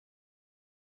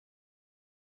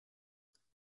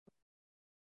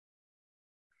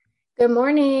Good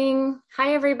morning.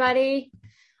 Hi, everybody.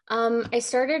 I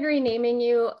started renaming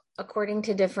you according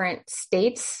to different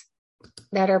states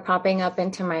that are popping up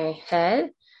into my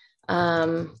head.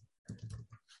 Um,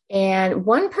 and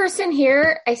one person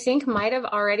here, I think, might have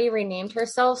already renamed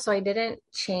herself, so I didn't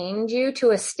change you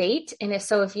to a state. And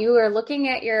if you are looking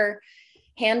at your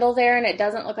handle there and it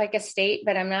doesn't look like a state,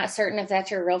 but I'm not certain if that's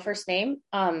your real first name,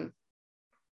 I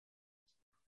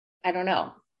don't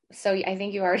know. So I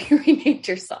think you already renamed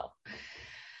yourself.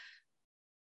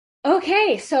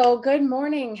 Okay, so good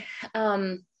morning.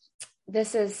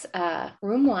 This is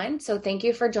room one. So thank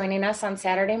you for joining us on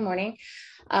Saturday morning.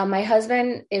 My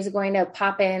husband is going to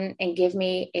pop in and give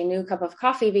me a new cup of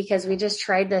coffee because we just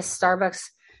tried this Starbucks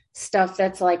stuff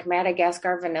that's like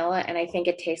Madagascar vanilla, and I think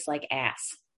it tastes like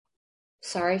ass.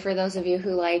 Sorry for those of you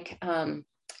who like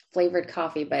flavored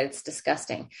coffee, but it's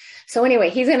disgusting. So anyway,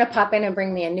 he's going to pop in and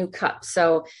bring me a new cup.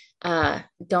 So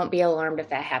don't be alarmed if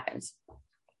that happens.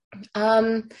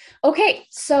 Okay,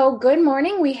 so good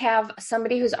morning. We have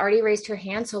somebody who's already raised her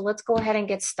hand, so let's go ahead and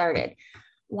get started.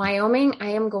 Wyoming, I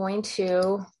am going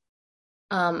to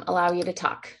allow you to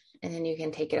talk, and then you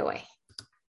can take it away.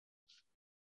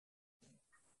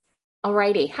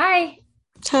 Alrighty. Hi.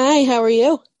 Hi, how are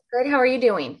you? Good. How are you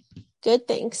doing? Good,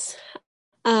 thanks.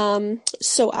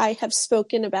 So I have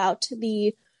spoken about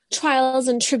the trials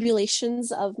and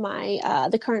tribulations of my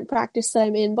the current practice that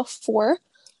I'm in before.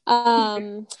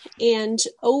 And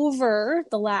over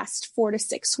the last 4 to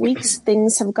 6 weeks,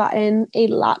 things have gotten a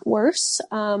lot worse.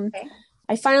 Okay.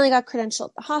 I finally got credentialed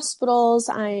at the hospitals.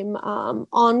 I'm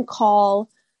on call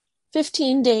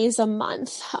 15 days a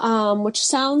month, which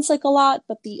sounds like a lot,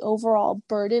 but the overall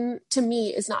burden to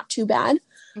me is not too bad.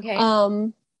 Okay.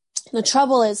 The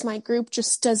trouble is my group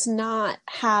just does not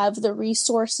have the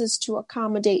resources to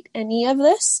accommodate any of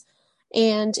this.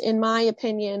 And in my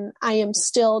opinion, I am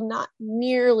still not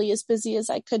nearly as busy as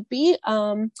I could be.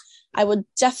 I would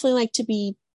definitely like to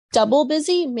be double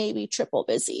busy, maybe triple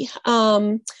busy.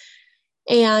 And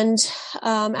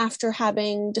after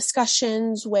having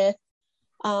discussions with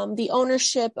the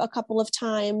ownership a couple of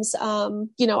times,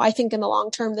 I think in the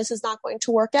long term, this is not going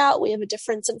to work out. We have a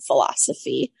difference in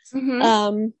philosophy.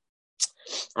 Mm-hmm.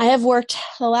 I have worked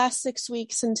the last 6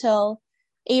 weeks until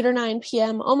 8 or 9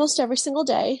 p.m. almost every single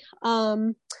day.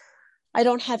 I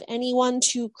don't have anyone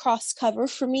to cross cover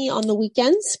for me on the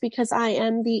weekends because I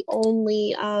am the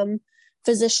only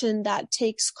physician that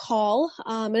takes call.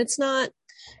 And it's not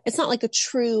like a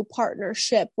true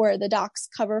partnership where the docs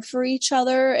cover for each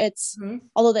other.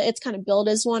 Although it's kind of billed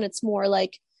as one, it's more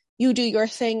like you do your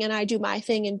thing and I do my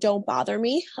thing and don't bother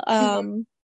me.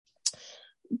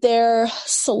 Their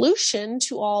solution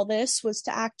to all this was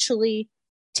to actually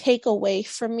take away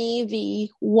from me the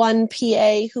one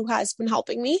PA who has been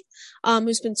helping me,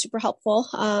 who's been super helpful.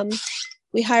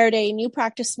 We hired a new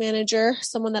practice manager,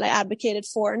 someone that I advocated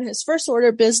for, and his first order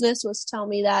of business was to tell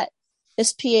me that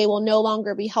this PA will no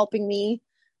longer be helping me,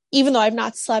 even though I've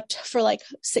not slept for like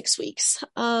 6 weeks.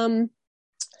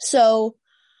 So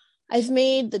I've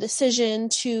made the decision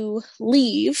to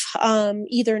leave,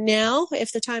 either now,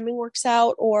 if the timing works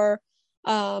out, or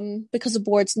because of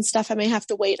boards and stuff, I may have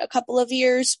to wait a couple of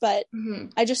years. But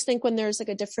I just think when there's like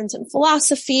a difference in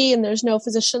philosophy and there's no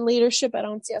physician leadership, I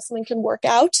don't see how something can work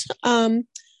out.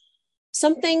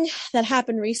 Something that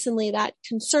happened recently that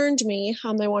concerned me,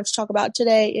 I want to talk about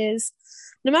today is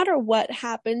no matter what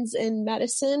happens in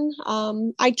medicine,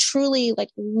 I truly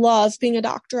love being a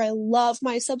doctor. I love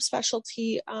my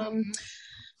subspecialty.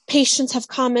 Patients have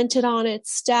commented on it.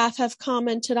 Staff have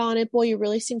commented on it. Boy, you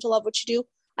really seem to love what you do.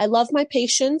 I love my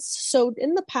patients. So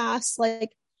in the past, no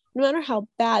matter how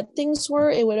bad things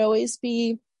were, it would always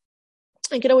be,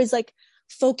 I could always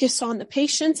focus on the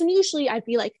patients. And usually I'd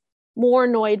be more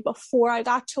annoyed before I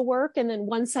got to work. And then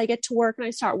once I get to work and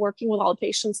I start working with all the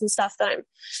patients and stuff, then I'm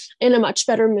in a much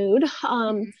better mood.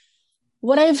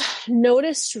 What I've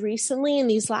noticed recently in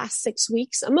these last 6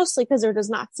 weeks, mostly because there does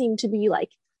not seem to be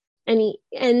any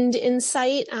end in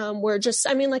sight. We're just,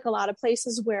 a lot of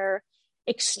places we're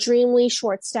extremely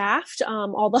short staffed.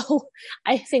 Although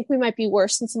I think we might be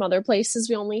worse than some other places.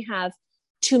 We only have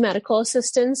 2 medical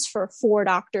assistants for 4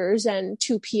 doctors and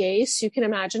 2 PAs. So you can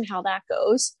imagine how that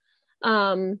goes.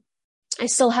 I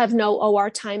still have no OR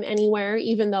time anywhere,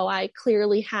 even though I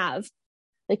clearly have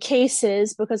the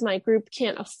cases because my group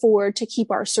can't afford to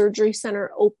keep our surgery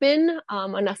center open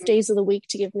enough days of the week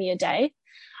to give me a day.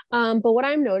 But what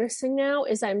I'm noticing now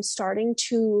is I'm starting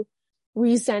to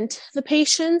resent the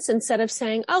patients instead of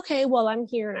saying, okay, well, I'm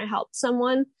here and I helped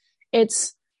someone.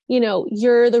 It's,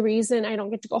 you're the reason I don't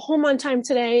get to go home on time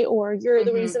today, or you're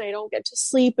the reason I don't get to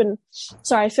sleep. And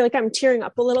sorry, I feel like I'm tearing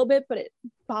up a little bit, but it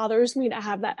bothers me to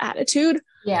have that attitude.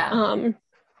 Yeah.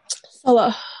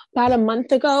 So about a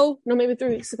month ago, no, maybe 3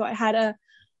 weeks ago, I had a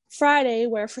Friday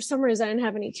where for some reason I didn't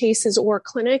have any cases or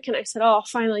clinic. And I said, oh, I'll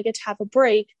finally get to have a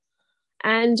break.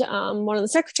 And one of the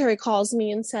secretary calls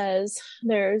me and says,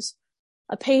 there's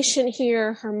a patient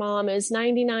here. Her mom is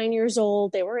 99 years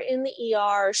old. They were in the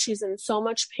ER. She's in so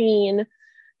much pain.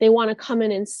 They want to come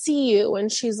in and see you.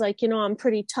 And she's like, I'm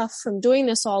pretty tough from doing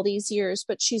this all these years,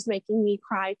 but she's making me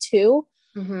cry too.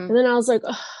 And then I was like,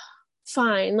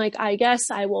 fine. Like, I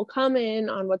guess I will come in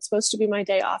on what's supposed to be my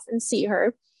day off and see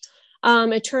her.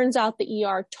 It turns out the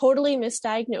ER totally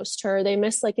misdiagnosed her. They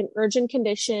missed like an urgent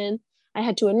condition. I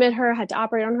had to admit her, had to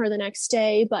operate on her the next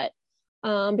day, but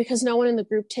because no one in the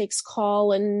group takes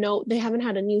call and they haven't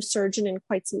had a new surgeon in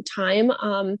quite some time.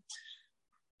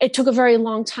 It took a very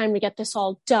long time to get this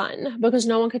all done because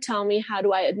no one could tell me, how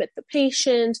do I admit the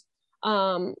patient?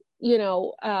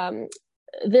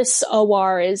 This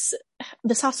OR is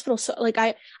this hospital. So like,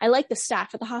 I like the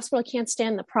staff at the hospital. I can't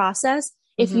stand the process.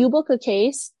 If you book a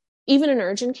case, even an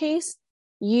urgent case,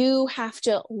 you have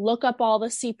to look up all the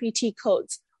CPT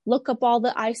codes, look up all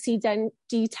the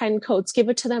ICD-10 codes, give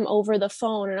it to them over the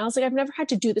phone. And I was like, I've never had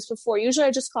to do this before. Usually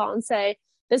I just call and say,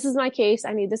 this is my case.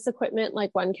 I need this equipment.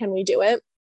 Like, when can we do it?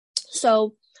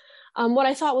 So what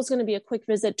I thought was going to be a quick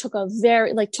visit took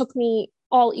me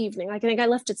all evening. Like, I think I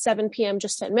left at 7 p.m.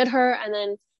 just to admit her, and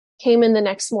then came in the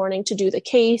next morning to do the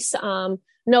case.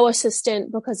 No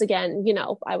assistant, because again,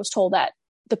 I was told that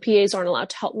the PAs aren't allowed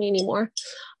to help me anymore.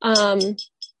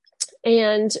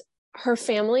 And her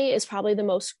family is probably the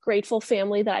most grateful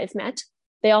family that I've met.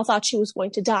 They all thought she was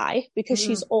going to die because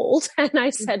she's old. And I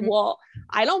said, well,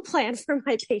 I don't plan for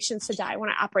my patients to die when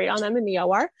I operate on them in the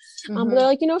OR. But they're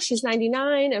like, she's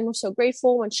 99 and we're so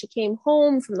grateful. When she came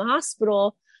home from the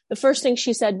hospital, the first thing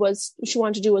she said was she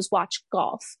wanted to do was watch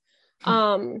golf.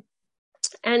 And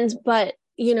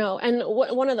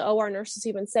one of the OR nurses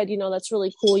even said, that's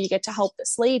really cool. You get to help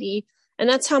this lady. And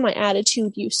that's how my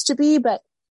attitude used to be. But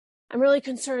I'm really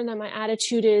concerned that my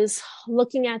attitude is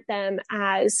looking at them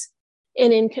as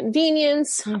an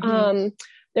inconvenience.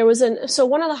 So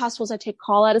one of the hospitals I take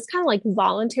call at is kind of like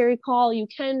voluntary call. You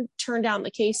can turn down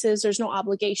the cases. There's no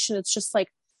obligation. It's just like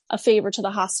a favor to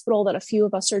the hospital that a few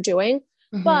of us are doing.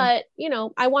 But,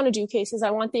 I want to do cases.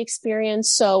 I want the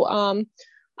experience. So,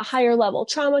 a higher level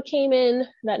trauma came in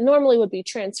that normally would be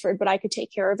transferred, but I could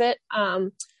take care of it.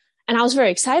 And I was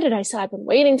very excited. I said, I've been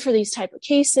waiting for these type of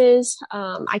cases.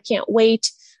 I can't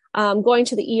wait. Going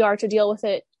to the ER to deal with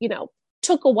it,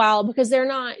 took a while because they're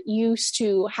not used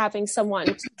to having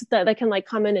someone that can like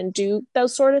come in and do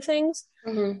those sort of things.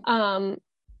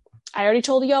 I already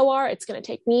told the OR it's going to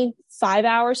take me 5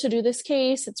 hours to do this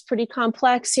case. It's pretty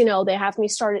complex. They have me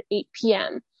start at 8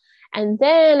 p.m. And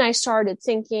then I started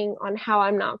thinking on how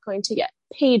I'm not going to get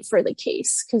paid for the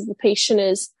case because the patient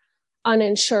is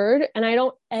uninsured. And I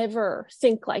don't ever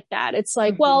think like that. It's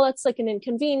like, well, that's like an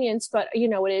inconvenience, but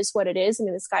it is what it is. I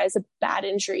mean, this guy has a bad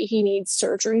injury. He needs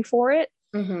surgery for it.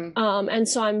 And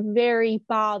so I'm very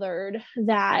bothered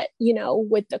that,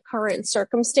 with the current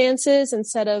circumstances,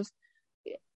 instead of,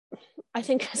 I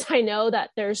think, because I know that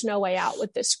there's no way out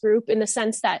with this group in the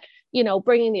sense that,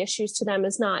 bringing the issues to them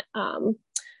is not,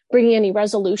 bringing any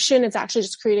resolution. It's actually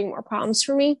just creating more problems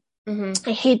for me.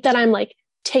 I hate that I'm like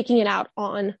taking it out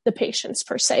on the patients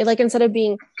per se. Like, instead of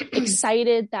being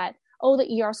excited that, oh,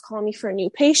 the ER's calling me for a new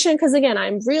patient. Cause again,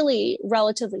 I'm really,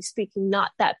 relatively speaking,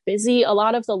 not that busy. A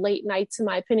lot of the late nights, in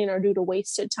my opinion, are due to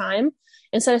wasted time.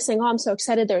 Instead of saying, oh, I'm so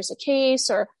excited there's a case,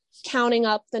 or counting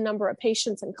up the number of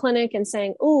patients in clinic and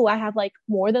saying, oh, I have like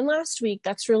more than last week.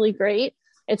 That's really great.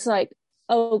 It's like,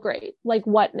 oh, great. Like,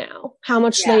 what now? How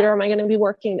much later am I going to be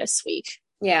working this week?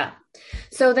 Yeah.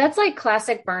 So that's like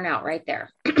classic burnout right there.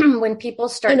 When people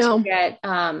start to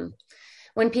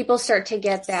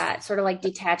get that sort of like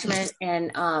detachment,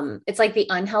 and it's like the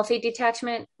unhealthy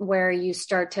detachment where you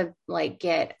start to like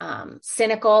get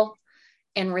cynical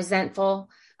and resentful.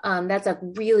 That's a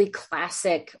really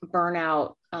classic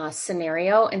burnout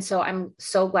scenario. And so I'm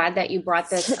so glad that you brought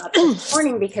this up this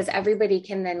morning, because everybody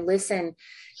can then listen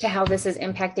to how this is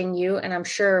impacting you. And I'm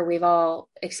sure we've all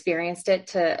experienced it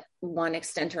to one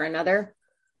extent or another.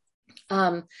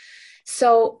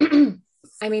 So,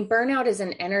 I mean, burnout is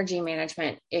an energy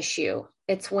management issue.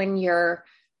 It's when your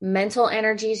mental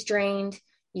energy is drained,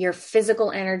 your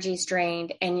physical energy is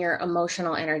drained, and your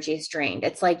emotional energy is drained.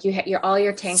 It's like all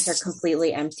your tanks are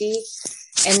completely empty.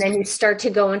 And then you start to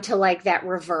go into like that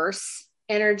reverse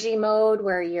energy mode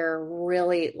where you're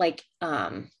really like,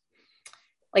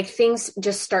 like things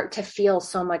just start to feel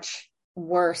so much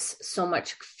worse, so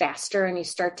much faster, and you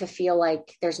start to feel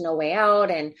like there's no way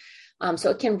out. And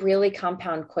so it can really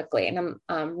compound quickly. And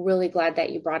I'm really glad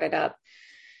that you brought it up.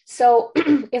 So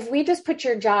if we just put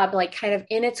your job like kind of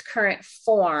in its current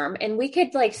form, and we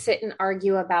could like sit and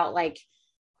argue about like,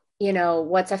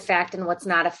 what's a fact and what's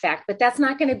not a fact, but that's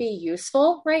not going to be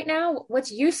useful right now.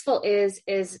 What's useful is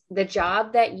the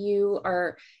job that you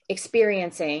are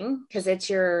experiencing, because it's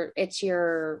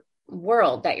your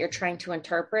world that you're trying to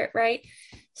interpret, right?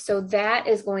 So that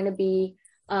is going to be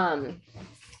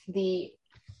the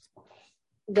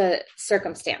the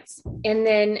circumstance. And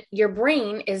then your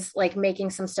brain is like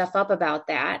making some stuff up about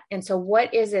that. And so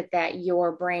what is it that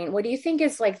what do you think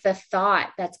is like the thought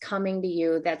that's coming to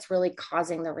you that's really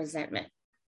causing the resentment?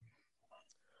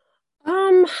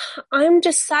 I'm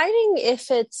deciding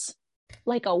if it's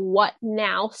like a what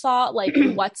now thought, like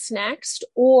what's next,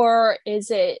 or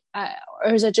is it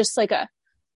just like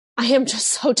I am just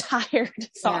so tired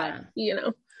thought, Yeah.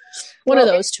 one of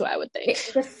Well, those two, I would think.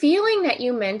 the feeling that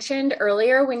you mentioned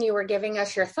earlier when you were giving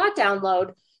us your thought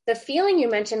download, the feeling you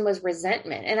mentioned was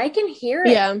resentment. And I can hear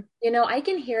it. Yeah. I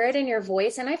can hear it in your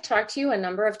voice. And I've talked to you a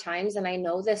number of times, and I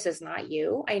know this is not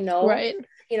you. Right.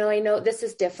 I know this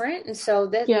is different. And so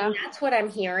Yeah. that's what I'm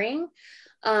hearing.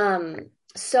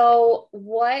 So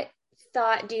what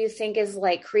thought do you think is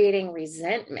like creating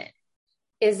resentment?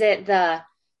 Is it the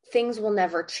things will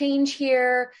never change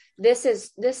here? This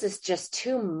is just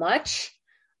too much.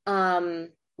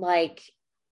 Like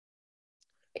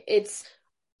it's,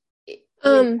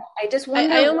 I just I wonder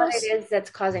what it almost is that's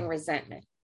causing resentment.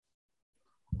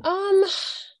 um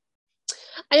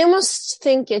I almost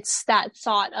think it's that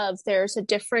thought of there's a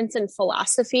difference in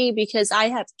philosophy, because I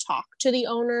have talked to the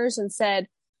owners and said,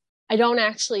 I don't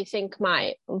actually think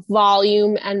my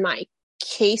volume and my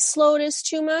caseload is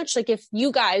too much. Like, if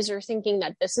you guys are thinking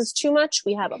that this is too much,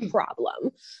 we have a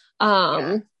problem.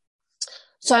 Yeah.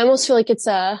 So I almost feel like it's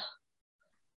a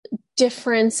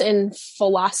difference in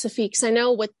philosophy. Cause I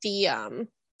know with the,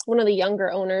 one of the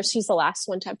younger owners, he's the last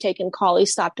one to have taken call. He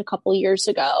stopped a couple of years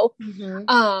ago.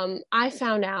 Mm-hmm. I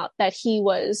found out that he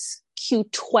was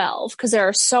Q12, because there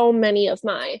are so many of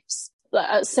my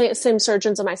same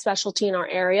surgeons in my specialty in our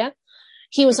area.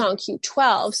 He was on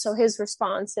Q12. So his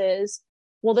response is,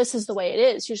 well, this is the way it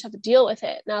is. You just have to deal with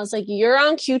it. And I was like, you're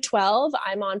on Q12.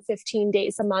 I'm on 15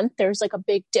 days a month. There's like a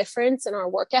big difference in our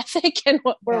work ethic and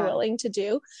what we're willing to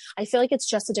do. I feel like it's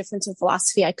just a difference in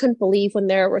philosophy. I couldn't believe when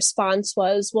their response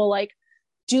was, well, like,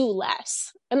 do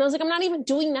less. And I was like, I'm not even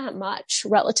doing that much,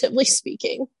 relatively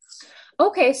speaking.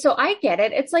 Okay, so I get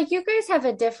it. It's like you guys have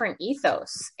a different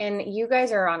ethos, and you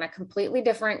guys are on a completely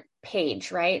different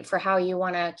page, right? For how you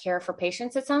want to care for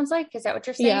patients, it sounds like. Is that what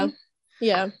you're Yeah. saying?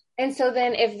 Yeah. And so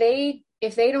then if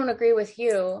they don't agree with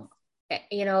you,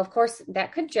 of course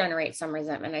that could generate some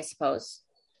resentment, I suppose.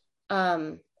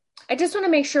 I just want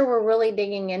to make sure we're really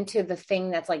digging into the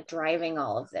thing that's like driving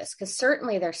all of this, because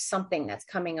certainly there's something that's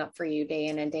coming up for you day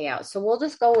in and day out. So we'll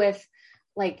just go with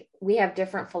like we have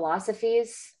different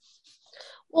philosophies.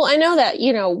 Well, I know that,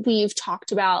 we've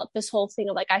talked about this whole thing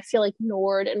of like, I feel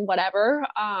ignored and whatever.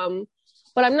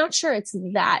 But I'm not sure it's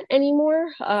that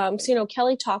anymore. So,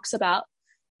 Kelly talks about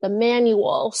the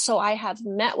manual. So I have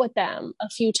met with them a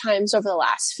few times over the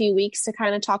last few weeks to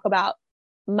kind of talk about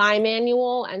my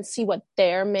manual and see what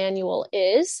their manual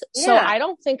is. Yeah. So I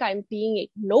don't think I'm being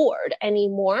ignored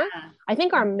anymore. Yeah. I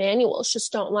think our manuals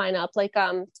just don't line up. Like,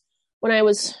 when I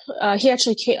was, he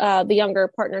actually the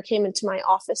younger partner came into my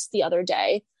office the other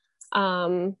day.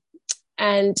 And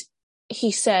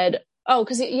he said, oh,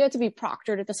 cause you have to be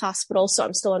proctored at this hospital. So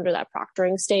I'm still under that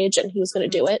proctoring stage, and he was going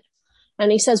to do it.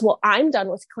 And he says, well, I'm done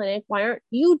with clinic. Why aren't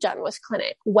you done with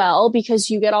clinic? Well, because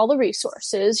you get all the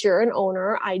resources. You're an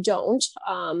owner. I don't.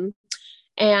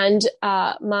 And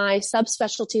my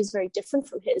subspecialty is very different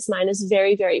from his. Mine is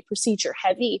very, very procedure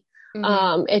heavy.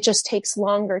 Mm-hmm. It just takes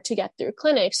longer to get through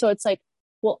clinic. So it's like,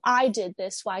 well, I did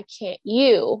this. Why can't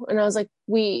you? And I was like,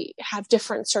 we have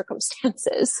different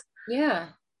circumstances. Yeah.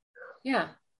 Yeah.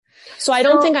 So I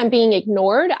don't think I'm being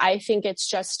ignored. I think it's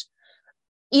just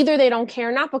either they don't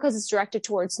care, not because it's directed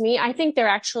towards me. I think they're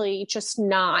actually just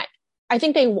not. I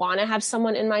think they want to have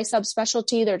someone in my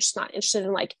subspecialty. They're just not interested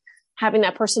in like having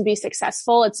that person be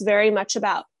successful. It's very much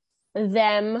about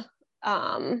them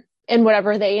and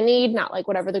whatever they need, not like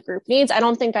whatever the group needs. I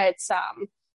don't think it's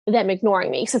them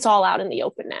ignoring me, because it's all out in the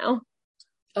open now.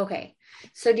 Okay.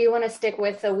 So do you want to stick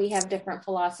with we have different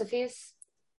philosophies?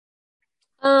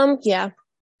 Yeah.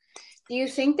 Do you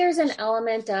think there's an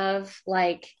element of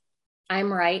like,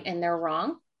 I'm right and they're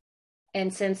wrong?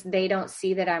 And since they don't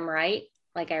see that I'm right,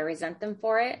 like I resent them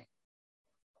for it?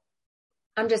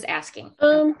 I'm just asking.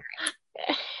 Um,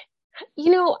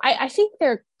 I think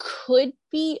there could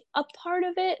be a part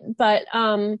of it, but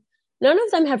none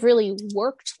of them have really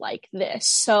worked like this.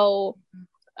 So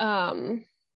um,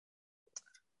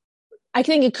 I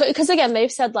think it could, because again,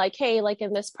 they've said like, hey, like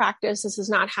in this practice, this is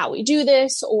not how we do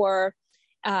this, or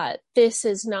this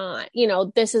is not,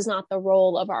 this is not the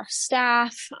role of our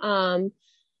staff.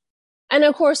 And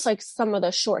of course, like some of the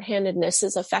shorthandedness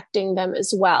is affecting them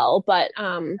as well. But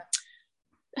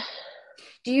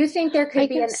Do you think there I could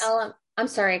be an guess, element? I'm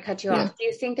sorry, I cut you yeah, off. Do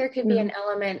you think there could be an no.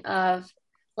 element of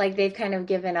like they've kind of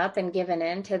given up and given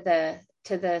in to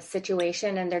the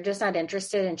situation and they're just not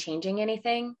interested in changing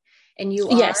anything? And you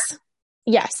are? Yes.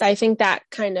 Yes, I think that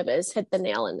kind of has hit the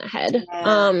nail in the head.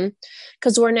 Yeah.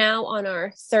 Because we're now on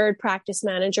our third practice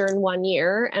manager in 1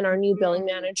 year, and our new billing Mm,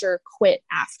 manager quit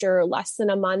after less than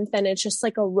a month. And it's just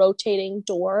like a rotating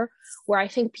door where I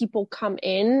think people come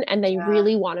in and they yeah.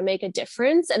 really want to make a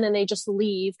difference, and then they just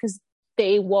leave because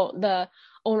the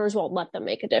owners won't let them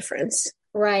make a difference.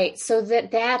 Right. So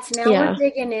that's now we're Yeah.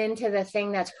 digging into the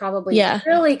thing that's probably Yeah.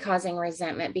 really causing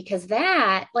resentment because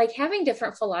that like having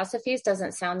different philosophies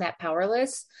doesn't sound that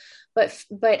powerless,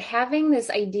 but having this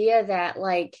idea that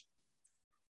like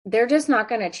they're just not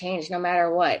going to change no matter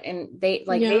what. And they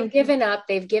like Yeah. they've given up,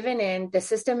 they've given in. The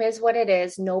system is what it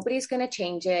is. Nobody's going to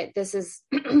change it. This is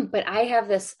but I have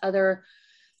this other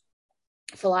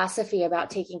philosophy about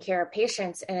taking care of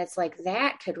patients and it's like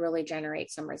that could really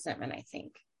generate some resentment, I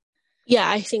think. Yeah.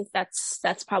 I think that's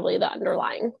probably the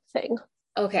underlying thing.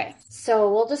 Okay,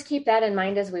 so we'll just keep that in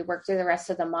mind as we work through the rest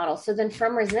of the model. So then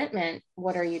from resentment,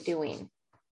 what are you doing?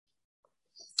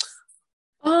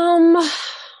 Um,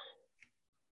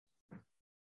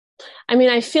 I mean,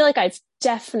 I feel like I've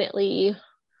definitely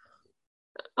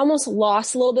almost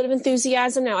lost a little bit of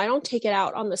enthusiasm now. I don't take it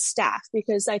out on the staff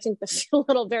because I think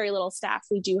the very little staff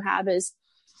we do have is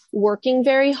working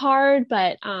very hard.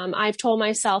 But I've told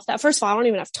myself that, first of all, I don't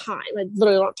even have time. I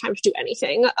literally don't have time to do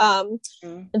anything.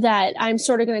 Mm. That I'm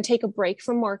sort of going to take a break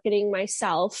from marketing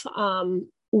myself.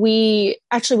 We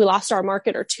lost our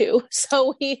marketer too.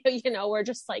 So we're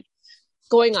just like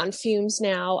going on fumes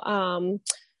now.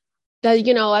 That,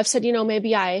 I've said,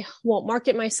 maybe I won't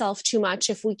market myself too much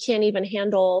if we can't even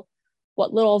handle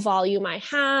what little volume I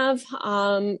have.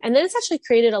 And then it's actually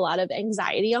created a lot of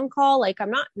anxiety on call. Like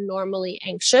I'm not normally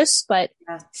anxious, but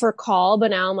Yeah. for call, but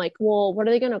now I'm like, well, what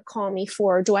are they going to call me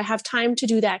for? Do I have time to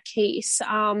do that case?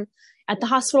 At the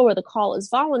hospital where the call is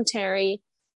voluntary,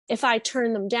 if I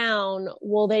turn them down,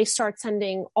 will they start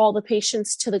sending all the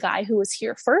patients to the guy who was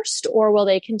here first? Or will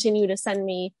they continue to send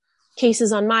me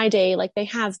cases on my day like they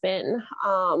have been?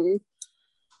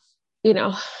 You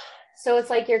know, So it's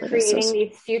like you're I guess creating those,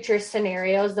 these future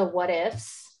scenarios, the what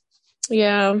ifs.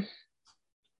 yeah,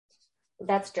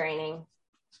 That's draining.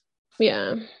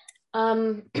 yeah.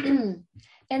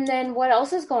 And then what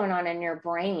else is going on in your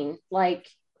brain? Like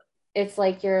it's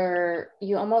like you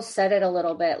almost said it a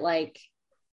little bit like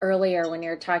earlier when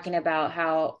you're talking about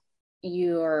how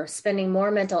you're spending more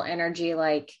mental energy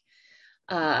like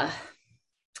uh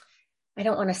I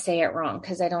don't want to say it wrong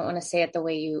because I don't want to say it the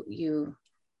way you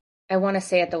I want to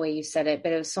say it the way you said it,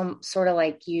 but it was some sort of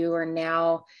like you are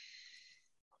now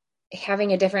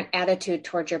having a different attitude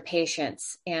towards your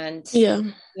patients. And, Yeah.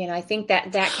 I think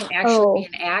that that can actually be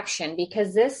Oh, an action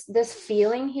because this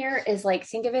feeling here is like,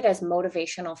 think of it as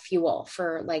motivational fuel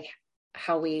for like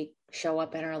how we show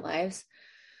up in our lives.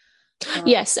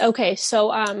 yes. Okay.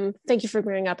 So, thank you for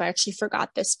bringing up. I actually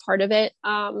forgot this part of it.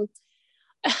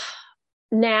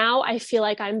 Now I feel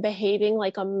like I'm behaving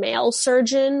like a male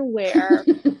surgeon where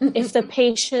if the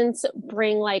patients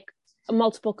bring like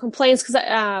multiple complaints,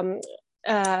 because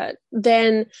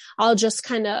then I'll just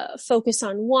kind of focus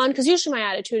on one. Because usually my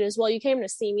attitude is, well, you came to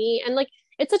see me, and like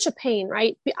it's such a pain,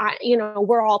 right?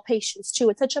 We're all patients too.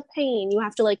 It's such a pain. You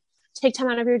have to like take time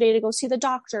out of your day to go see the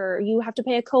doctor. You have to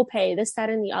pay a copay, this, that,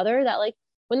 and the other. That like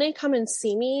when they come and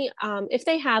see me, if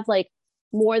they have like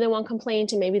more than one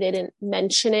complaint and maybe they didn't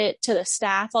mention it to the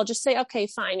staff, I'll just say, okay,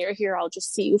 fine, you're here. I'll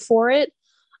just see you for it.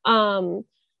 Um,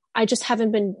 I just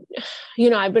haven't been,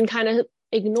 I've been kind of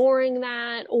ignoring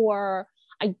that, or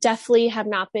I definitely have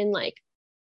not been like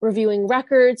reviewing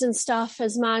records and stuff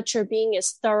as much or being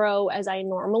as thorough as I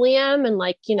normally am. And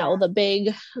like,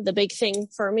 the big thing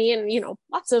for me and,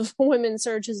 lots of women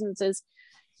surgeons is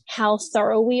how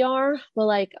thorough we are. But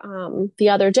like, the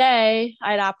other day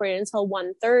I'd operated until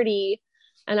 1:30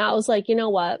 and I was like, you know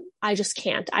what? I just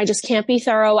can't be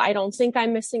thorough. I don't think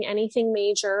I'm missing anything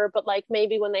major, but like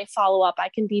maybe when they follow up, I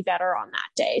can be better on that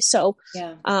day. So,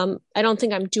 Yeah. I don't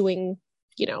think I'm doing,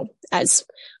 as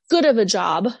good of a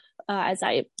job as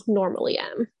I normally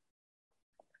am.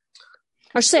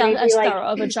 Or say maybe as like, thorough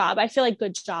of a job. I feel like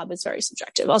good job is very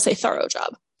subjective. I'll say thorough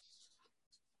job.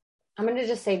 I'm going to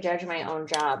just say judge my own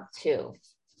job too.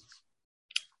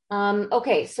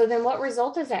 Okay, so then what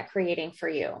result is that creating for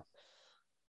you?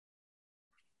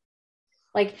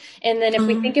 Like, and then if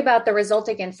we think about the result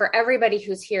again for everybody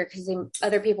who's here, because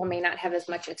other people may not have as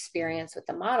much experience with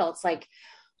the model, it's like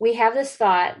we have this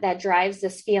thought that drives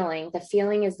this feeling. The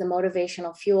feeling is the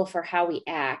motivational fuel for how we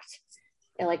act.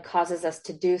 It like causes us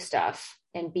to do stuff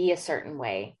and be a certain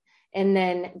way. And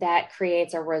then that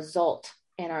creates a result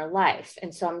in our life.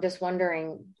 And so I'm just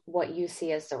wondering what you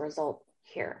see as the result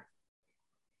here.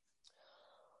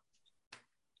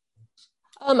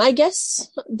 I guess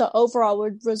the overall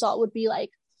result would be like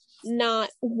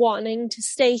not wanting to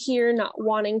stay here, not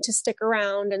wanting to stick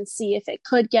around and see if it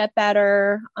could get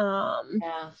better.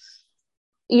 Yeah.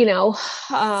 You know,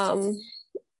 the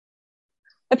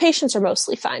patients are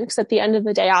mostly fine because at the end of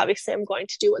the day, obviously I'm going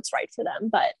to do what's right for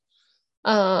them, but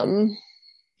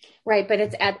right, but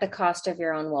it's at the cost of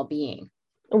your own well-being.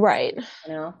 Right.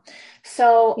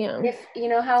 So Yeah. if you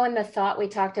know how in the thought we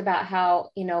talked about how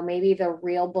maybe the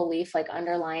real belief like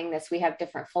underlying this, we have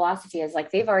different philosophy, is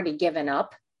like they've already given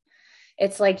up.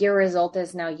 It's like your result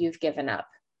is now you've given up.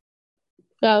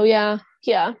 Oh yeah.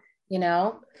 Yeah.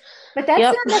 But that's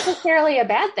not necessarily a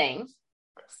bad thing.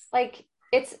 Like,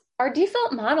 it's our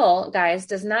default model, guys,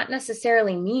 does not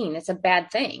necessarily mean it's a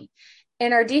bad thing.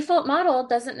 And our default model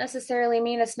doesn't necessarily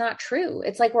mean it's not true.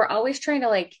 It's like we're always trying to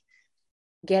like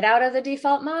get out of the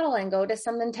default model and go to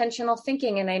some intentional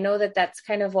thinking. And I know that that's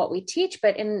kind of what we teach,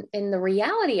 but in the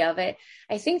reality of it,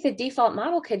 I think the default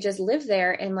model could just live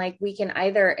there, and like we can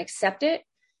either accept it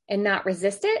and not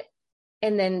resist it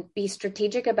and then be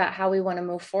strategic about how we want to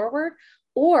move forward,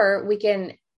 or we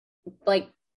can like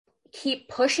keep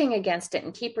pushing against it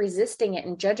and keep resisting it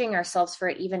and judging ourselves for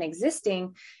it even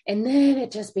existing. And then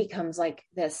it just becomes like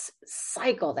this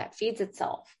cycle that feeds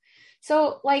itself.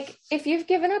 So like, if you've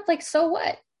given up, like, so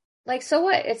what? Like, so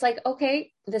what? It's like,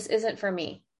 okay, this isn't for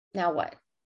me. Now what?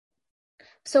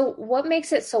 So what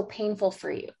makes it so painful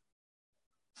for you?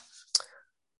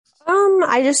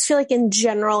 I just feel like in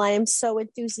general, I am so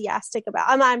enthusiastic about,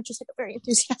 I'm just like a very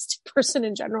enthusiastic person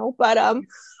in general, but,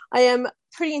 I am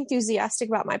pretty enthusiastic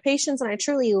about my patients and I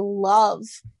truly love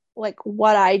like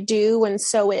what I do. And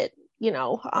so it,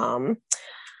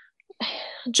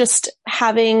 just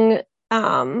having,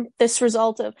 this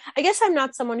result of, I guess I'm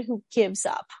not someone who gives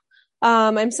up.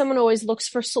 I'm someone who always looks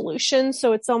for solutions.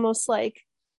 So it's almost like,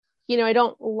 I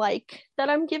don't like that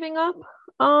I'm giving up.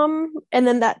 And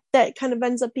then that kind of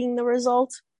ends up being the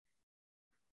result.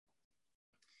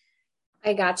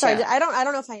 I gotcha. Sorry, I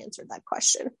don't know if I answered that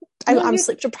question. I'm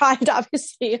sleep deprived,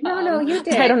 obviously. No, you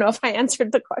did. I don't know if I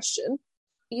answered the question.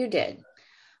 You did.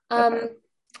 Okay.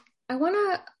 I want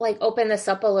to like open this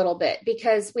up a little bit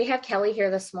because we have Kelly here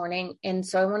this morning. And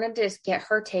so I wanted to just get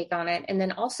her take on it. And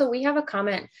then also we have a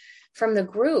comment from the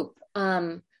group.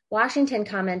 Washington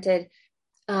commented,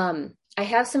 I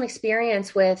have some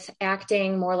experience with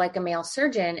acting more like a male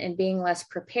surgeon and being less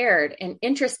prepared. And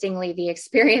interestingly, the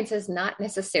experience is not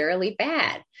necessarily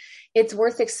bad. It's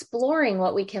worth exploring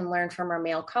what we can learn from our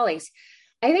male colleagues.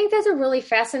 I think that's a really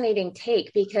fascinating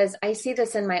take because I see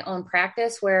this in my own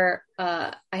practice where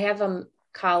I have a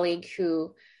colleague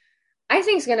who I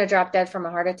think is going to drop dead from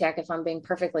a heart attack, if I'm being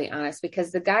perfectly honest,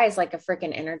 because the guy is like a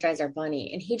freaking Energizer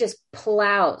bunny and he just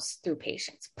plows through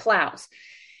patients, plows.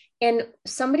 And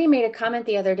somebody made a comment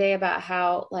the other day about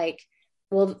how, like,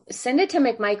 well, send it to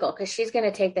McMichael because she's going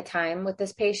to take the time with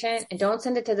this patient, and don't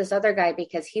send it to this other guy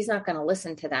because he's not going to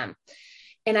listen to them.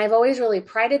 And I've always really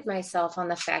prided myself on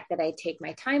the fact that I take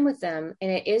my time with them, and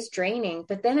it is draining.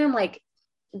 But then I'm like,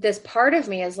 this part of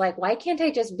me is like, why can't I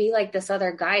just be like this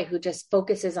other guy who just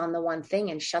focuses on the one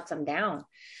thing and shuts them down?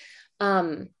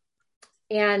 And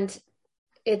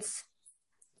it's,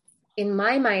 in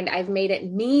my mind, I've made it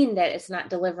mean that it's not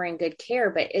delivering good care,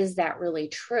 but is that really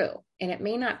true? And it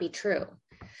may not be true.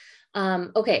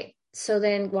 Okay. So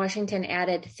then Washington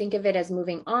added, think of it as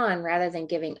moving on rather than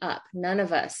giving up. None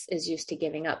of us is used to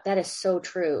giving up. That is so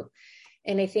true.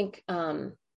 And I think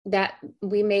that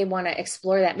we may want to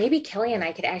explore that. Maybe Kelly and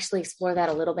I could actually explore that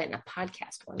a little bit in a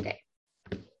podcast one day.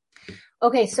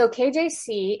 Okay, so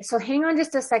KJC, so hang on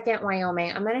just a second,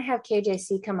 Wyoming. I'm going to have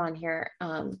KJC come on here.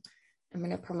 I'm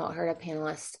going to promote her to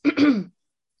panelist.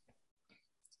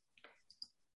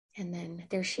 And then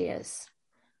there she is.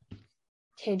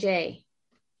 KJ.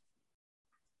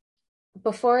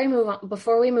 Before we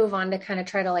move on to kind of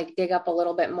try to like dig up a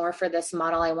little bit more for this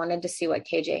model, I wanted to see what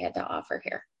KJ had to offer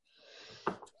here.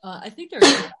 I think there's,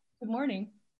 good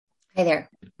morning. Hi there.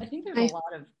 I think there's a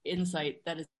lot of insight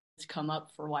that has come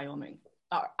up for Wyoming.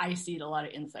 I see a lot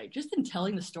of insight just in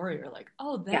telling the story. You're like,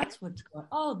 oh, Yeah. that's what's going.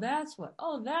 Oh, that's what.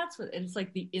 And it's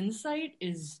like the insight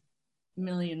is $1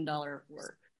 million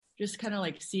work. Just kind of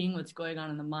like seeing what's going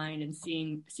on in the mind and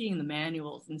seeing the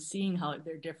manuals and seeing how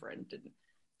they're different and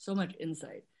so much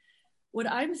insight. What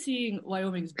I'm seeing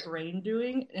Wyoming's brain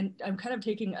doing, and I'm kind of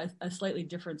taking a slightly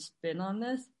different spin on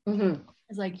this,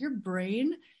 is like your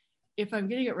brain, if I'm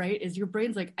getting it right, is your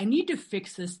brain's like, I need to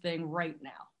fix this thing right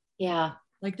now. Yeah.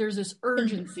 Like there's this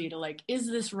urgency to like, is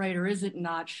this right or is it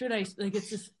not? Should I, like,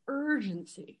 it's this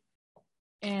urgency.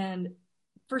 And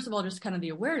first of all, just kind of the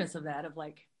awareness of that, of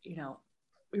like,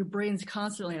 your brain's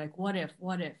constantly like, what if,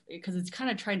 because it's kind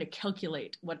of trying to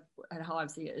calculate and how I'm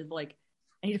seeing it is like,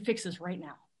 I need to fix this right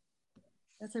now.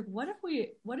 That's like, what if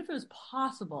it was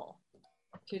possible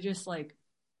to just like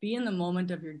be in the moment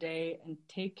of your day and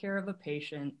take care of a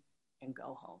patient and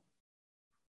go home?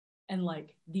 And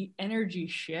like the energy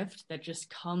shift that just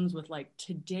comes with like,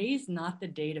 today's not the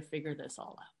day to figure this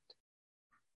all out.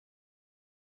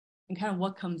 And kind of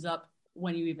what comes up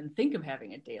when you even think of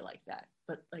having a day like that.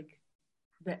 But like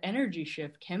the energy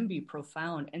shift can be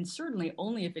profound, and certainly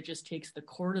only if it just takes the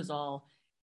cortisol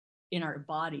in our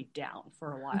body down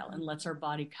for a while and lets our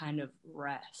body kind of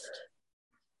rest.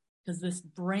 Because this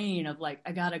brain of like,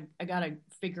 I gotta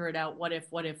figure it out. What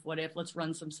if, let's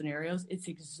run some scenarios. It's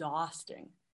exhausting.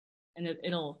 And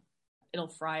it'll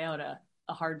fry out a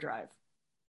hard drive.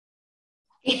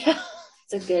 Yeah,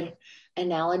 it's a good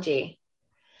analogy.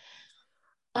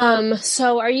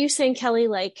 So are you saying, Kelly,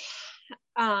 like,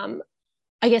 I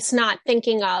guess not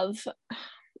thinking of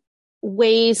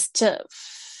ways to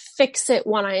fix it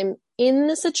when I'm in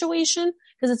the situation?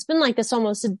 Because it's been like this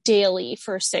almost daily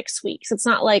for 6 weeks. It's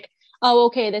not like, oh,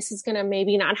 okay, this is going to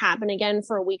maybe not happen again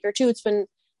for a week or two. It's been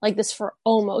like this for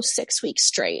almost 6 weeks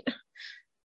straight.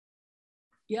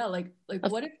 Yeah, like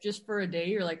what if just for a day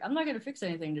you're like, I'm not going to fix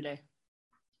anything today,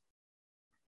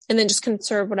 and then just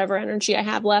conserve whatever energy I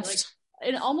have left.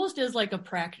 Like, it almost is like a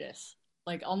practice,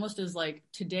 like almost as like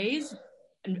today's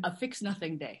a fix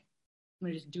nothing day.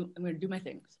 I'm gonna do my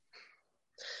things.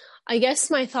 I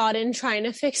guess my thought in trying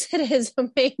to fix it is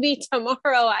maybe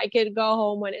tomorrow I could go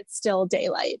home when it's still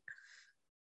daylight.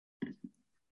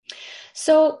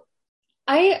 So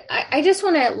I just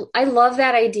want to, I love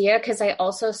that idea because I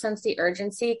also sense the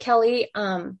urgency, Kelly.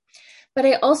 But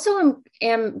I also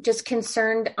am just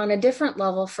concerned on a different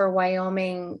level for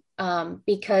Wyoming,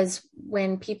 because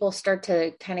when people start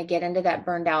to kind of get into that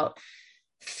burned out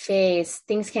phase,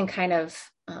 things can kind of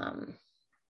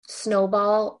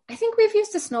snowball. I think we've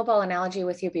used a snowball analogy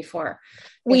with you before.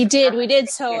 We did.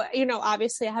 So,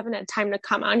 obviously I haven't had time to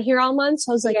come on here all month.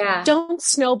 So I was like, Don't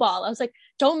snowball. I was like,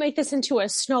 don't make this into a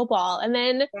snowball. And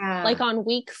then like on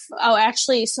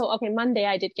Monday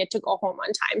I did get to go home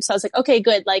on time. So I was like, okay,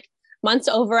 good. Like month's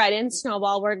over. I didn't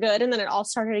snowball. We're good. And then it all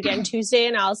started again Tuesday.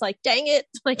 And I was like, dang it.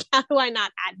 Like, how do I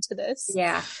not add to this?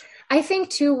 Yeah. I think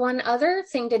too, one other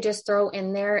thing to just throw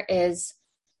in there is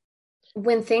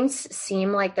when things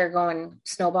seem like they're going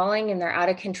snowballing and they're out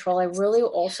of control, I really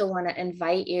also want to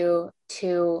invite you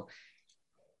to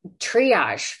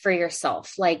triage for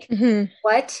yourself. Like,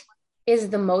 what is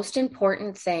the most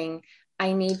important thing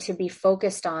I need to be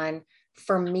focused on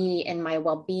for me and my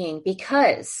well-being?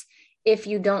 Because if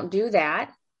you don't do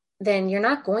that, then you're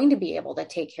not going to be able to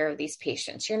take care of these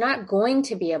patients. You're not going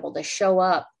to be able to show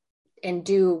up and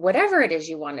do whatever it is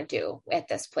you want to do at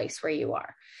this place where you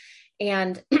are.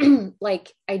 And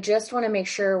like, I just want to make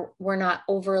sure we're not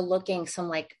overlooking some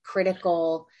like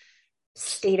critical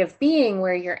state of being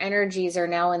where your energies are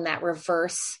now in that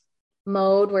reverse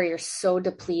mode where you're so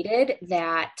depleted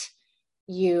that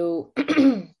you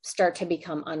start to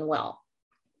become unwell.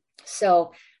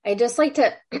 So I just like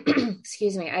to,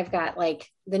 excuse me, I've got like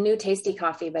the new tasty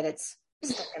coffee, but it's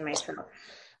stuck in my throat.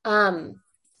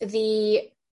 The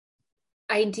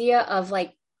idea of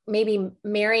like maybe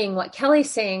marrying what Kelly's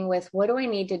saying with what do I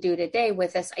need to do today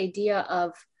with this idea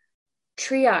of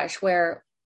triage, where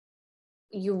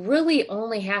you really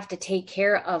only have to take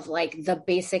care of like the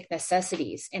basic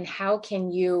necessities, and how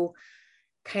can you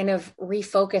kind of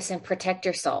refocus and protect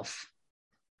yourself,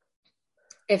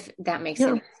 if that makes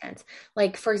any sense.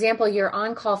 Like, for example, you're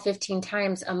on call 15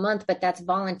 times a month, but that's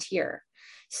volunteer.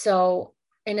 So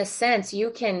in a sense,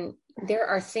 there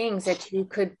are things that you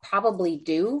could probably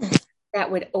do that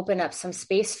would open up some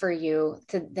space for you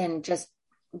to then just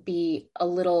be a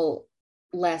little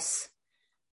less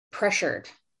pressured.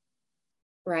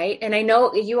 Right. And I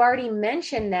know you already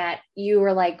mentioned that you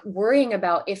were like worrying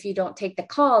about if you don't take the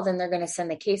call, then they're going to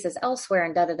send the cases elsewhere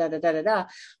and da, da, da, da, da, da, da.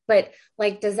 But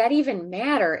like, does that even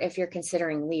matter if you're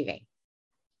considering leaving?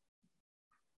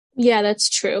 Yeah, that's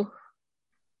true.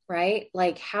 right?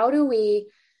 Like, how do we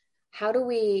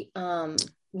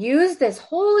use this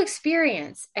whole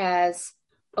experience as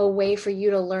a way for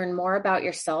you to learn more about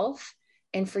yourself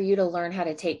and for you to learn how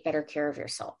to take better care of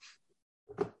yourself?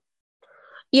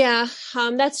 Yeah,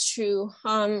 that's true.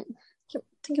 I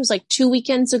think it was like 2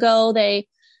 weekends ago, they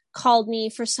called me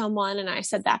for someone and I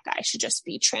said that guy should just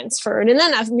be transferred. And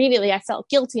then immediately I felt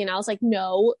guilty and I was like,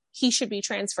 no, he should be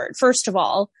transferred. First of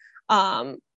all,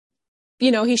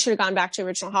 he should have gone back to the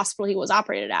original hospital he was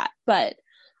operated at. But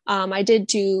I did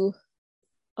do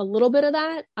a little bit of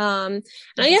that. And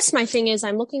I guess my thing is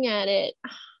I'm looking at it.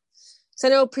 So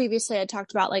I know previously I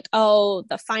talked about like, oh,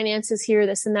 the finances here,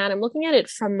 this and that. I'm looking at it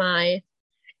from my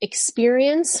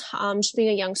experience, just being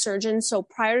a young surgeon. So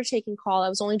prior to taking call, I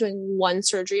was only doing 1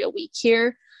 surgery a week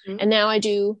here. Mm-hmm. And now I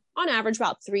do on average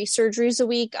about 3 surgeries a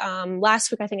week. Last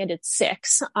week, I think I did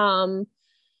 6. And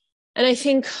I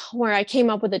think where I came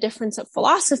up with a difference of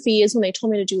philosophy is when they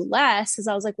told me to do less, is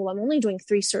I was like, well, I'm only doing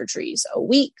 3 surgeries a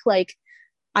week. Like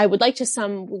I would like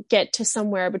to get to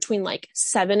somewhere between like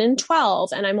 7 and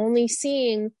 12. And I'm only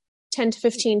seeing 10 to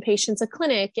 15 patients a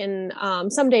clinic. And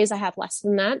some days I have less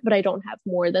than that, but I don't have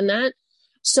more than that.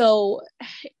 So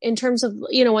in terms of,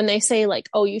 when they say like,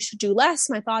 oh, you should do less,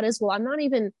 my thought is, well, I'm not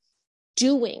even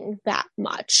doing that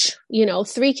much.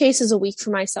 3 cases a week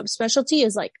for my subspecialty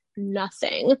is like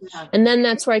nothing. Yeah. And then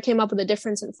that's where I came up with a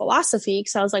difference in philosophy.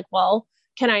 Cause I was like, well,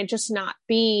 can I just not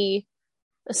be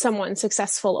someone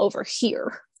successful over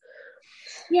here?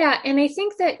 Yeah. And I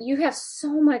think that you have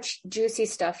so much juicy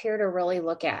stuff here to really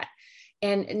look at,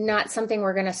 and not something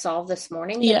we're going to solve this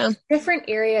morning. Yeah. Different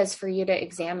areas for you to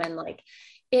examine, like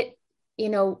it,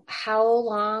 how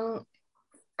long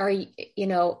are you,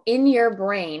 in your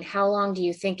brain, how long do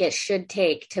you think it should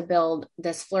take to build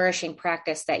this flourishing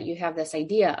practice that you have this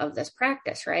idea of this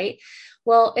practice, right?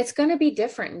 Well, it's going to be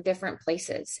different in different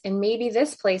places. And maybe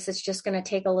this place is just going to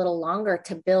take a little longer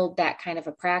to build that kind of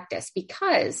a practice,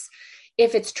 because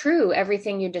if it's true,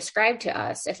 everything you described to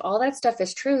us, if all that stuff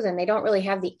is true, then they don't really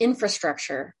have the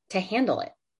infrastructure to handle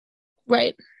it.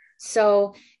 Right.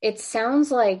 So it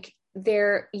sounds like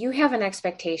you have an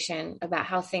expectation about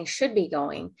how things should be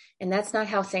going, and that's not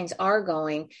how things are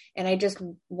going. And I just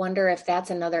wonder if that's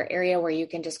another area where you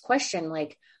can just question,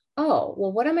 like, oh,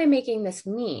 well, what am I making this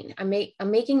mean? I'm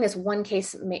making this 1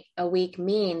 case a week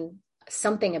mean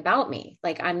something about me.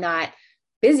 Like I'm not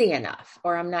busy enough,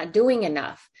 or I'm not doing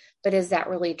enough. But is that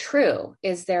really true?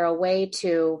 Is there a way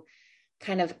to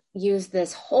kind of use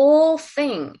this whole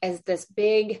thing as this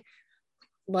big,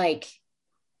 like,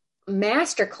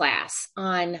 masterclass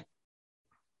on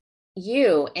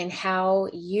you and how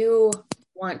you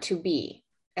want to be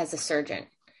as a surgeon?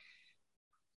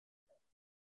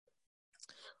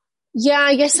 Yeah,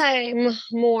 I guess I'm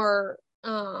more,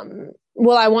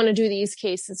 I want to do these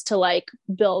cases to like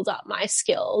build up my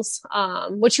skills,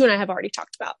 which you and I have already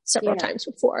talked about several times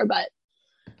before. But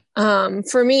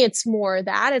for me, it's more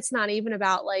that it's not even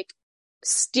about like,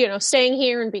 staying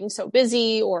here and being so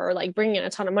busy or like bringing in a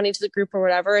ton of money to the group or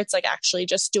whatever. It's like actually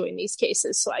just doing these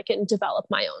cases so I can develop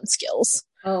my own skills.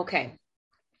 Okay.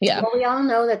 Yeah. Well, we all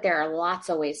know that there are lots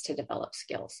of ways to develop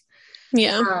skills.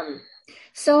 Yeah.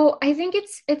 So I think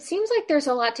it seems like there's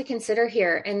a lot to consider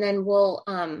here, and then we'll,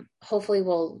 hopefully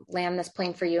we'll land this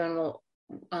plane for you, and we'll,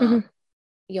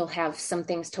 you'll have some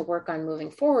things to work on moving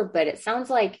forward. But it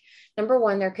sounds like, number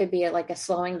one, there could be a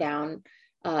slowing down,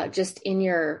 just in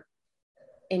your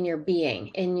being,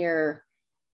 in your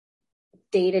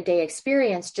day-to-day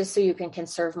experience, just so you can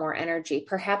conserve more energy.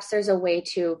 Perhaps there's a way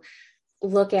to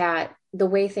look at the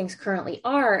way things currently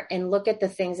are and look at the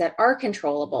things that are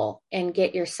controllable and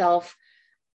get yourself,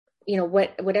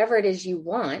 whatever it is you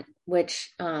want,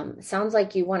 which sounds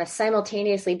like you want to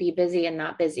simultaneously be busy and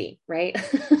not busy, right?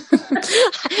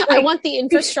 I want the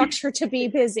infrastructure to be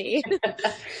busy.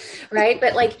 Right.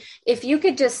 But like, if you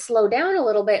could just slow down a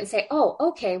little bit and say, oh,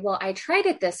 okay, well, I tried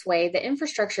it this way. The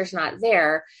infrastructure is not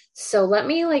there. So let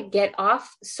me like get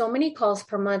off so many calls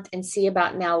per month and see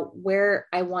about now where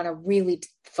I want to really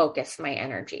focus my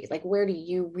energy. Like, where do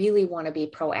you really want to be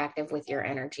proactive with your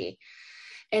energy?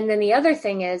 And then the other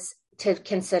thing is to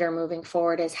consider moving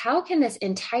forward is, how can this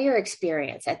entire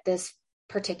experience at this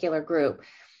particular group,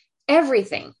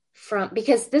 everything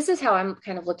because this is how I'm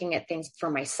kind of looking at things for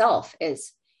myself,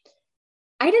 is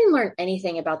I didn't learn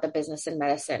anything about the business in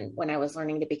medicine when I was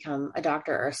learning to become a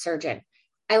doctor or a surgeon.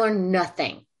 I learned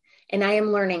nothing. And I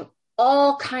am learning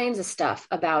all kinds of stuff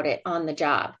about it on the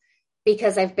job,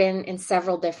 because I've been in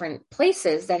several different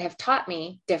places that have taught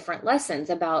me different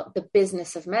lessons about the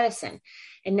business of medicine.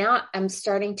 And now I'm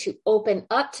starting to open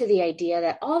up to the idea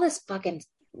that all this fucking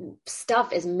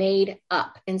stuff is made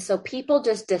up. And so people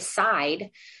just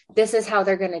decide this is how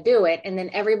they're going to do it. And then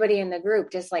everybody in the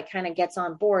group just like kind of gets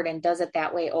on board and does it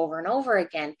that way over and over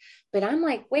again. But I'm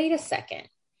like, wait a second.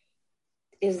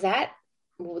 Is that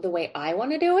the way I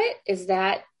want to do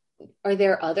it? Are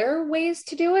there other ways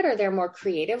to do it? Are there more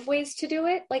creative ways to do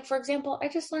it? Like, for example, I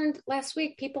just learned last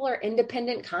week, people are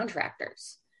independent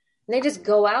contractors. And they just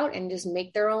go out and just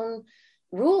make their own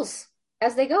rules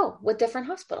as they go with different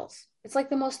hospitals. It's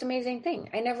like the most amazing thing.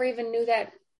 I never even knew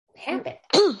that happened.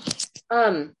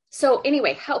 So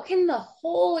anyway, how can the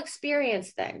whole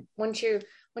experience then, once you're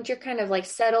kind of like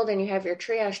settled and you have your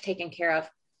triage taken care of,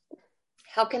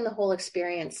 how can the whole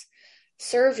experience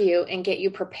serve you and get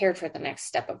you prepared for the next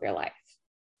step of your life?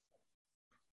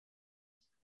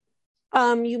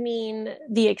 You mean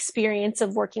the experience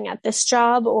of working at this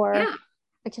job, or Yeah.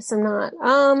 I guess I'm not.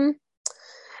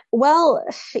 Well,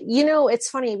 it's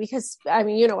funny because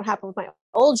what happened with my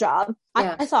old job.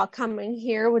 Yeah. I thought coming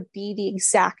here would be the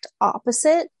exact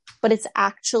opposite, but it's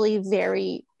actually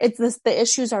the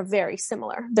issues are very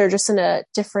similar. They're just in a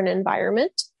different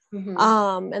environment. Mm-hmm.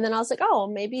 And then I was like, oh,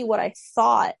 maybe what I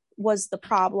thought was the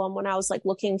problem when I was like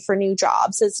looking for new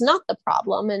jobs is not the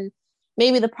problem. And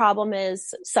maybe the problem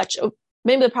is such and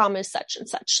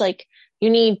such. Like, you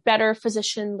need better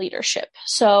physician leadership.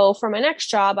 So for my next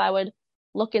job, I would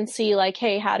look and see like,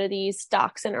 hey, how do these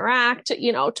docs interact?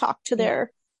 Talk to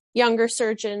their younger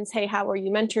surgeons. Hey, how were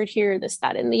you mentored here? This,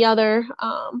 that, and the other.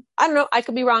 I don't know. I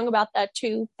could be wrong about that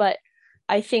too, but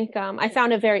I think I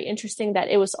found it very interesting that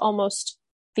it was almost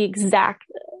the exact,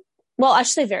 well, I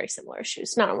should say very similar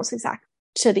issues, not almost exact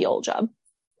to the old job.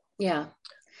 Yeah.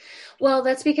 Well,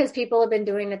 that's because people have been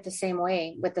doing it the same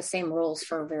way with the same rules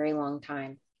for a very long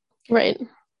time. Right.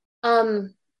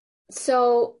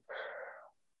 So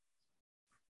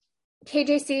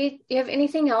KJC, do you have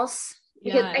anything else?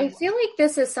 Because I feel like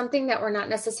this is something that we're not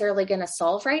necessarily going to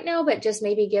solve right now, but just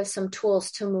maybe give some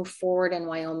tools to move forward in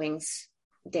Wyoming's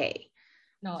day.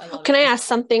 No, I love Can it. I ask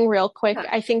something real quick? Yeah.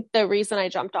 I think the reason I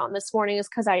jumped on this morning is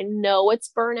because I know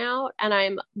it's burnout and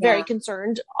I'm very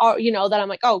concerned, that I'm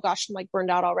like, oh gosh, I'm like burned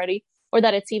out already, or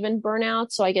that it's even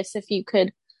burnout. So I guess if you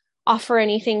could offer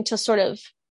anything to sort of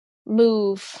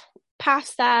move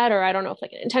past that, or I don't know if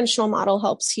like an intentional model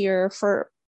helps here for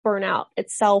burnout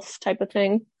itself type of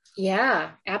thing.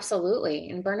 Yeah, absolutely.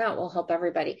 And burnout will help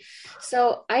everybody.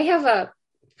 So I have a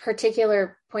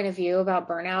particular point of view about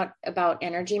burnout, about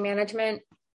energy management.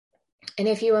 And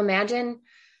if you imagine,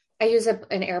 I use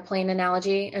an airplane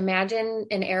analogy. Imagine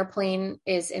an airplane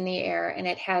is in the air and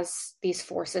it has these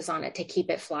forces on it to keep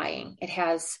it flying. It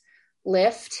has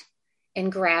lift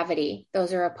and gravity.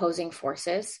 Those are opposing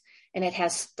forces. And it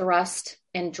has thrust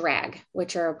and drag,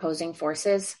 which are opposing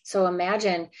forces. So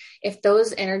imagine if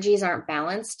those energies aren't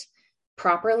balanced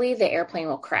properly, the airplane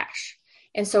will crash.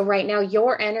 And so right now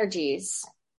your energies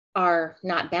are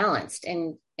not balanced,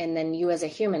 and then you as a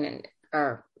human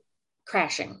are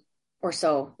crashing, or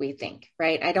so we think,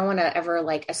 right? I don't want to ever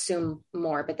like assume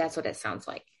more, but that's what it sounds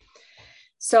like.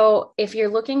 So if you're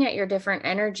looking at your different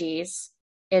energies,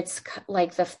 it's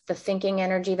like the thinking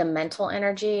energy, the mental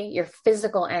energy, your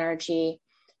physical energy,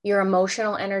 your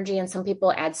emotional energy, and some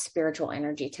people add spiritual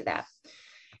energy to that.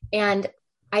 And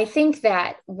I think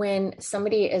that when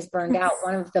somebody is burned out,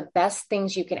 one of the best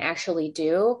things you can actually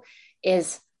do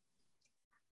is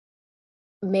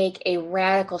make a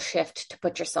radical shift to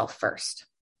put yourself first.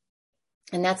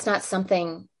 And that's not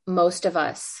something most of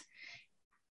us,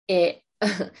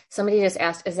 somebody just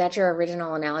asked, is that your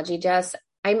original analogy, Jess?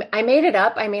 I made it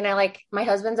up. I mean, my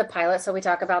husband's a pilot, so we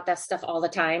talk about that stuff all the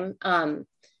time.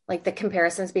 Like the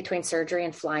comparisons between surgery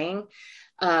and flying.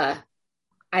 I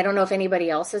don't know if anybody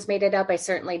else has made it up. I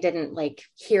certainly didn't like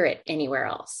hear it anywhere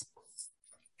else.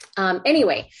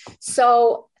 Anyway,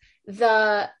 so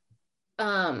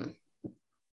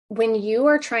when you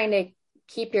are trying to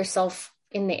keep yourself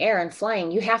in the air and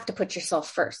flying, you have to put yourself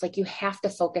first. Like you have to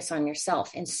focus on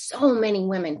yourself. And so many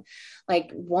women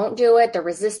like won't do it. They're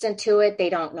resistant to it. They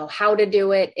don't know how to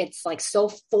do it. It's like so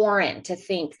foreign to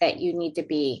think that you need to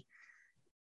be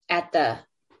at the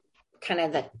kind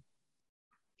of the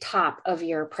top of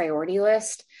your priority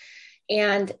list.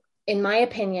 And in my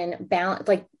opinion, balance,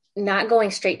 like not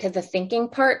going straight to the thinking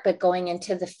part, but going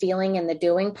into the feeling and the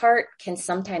doing part can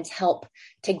sometimes help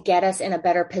to get us in a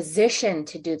better position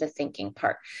to do the thinking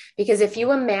part. Because if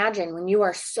you imagine when you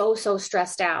are so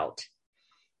stressed out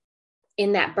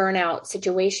in that burnout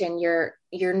situation, your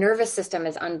nervous system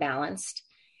is unbalanced.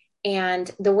 And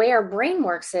the way our brain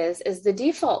works is the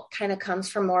default kind of comes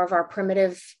from more of our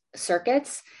primitive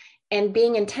circuits, and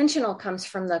being intentional comes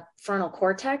from the frontal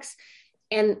cortex.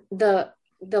 And the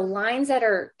the lines that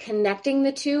are connecting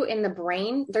the two in the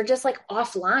brain, they're just like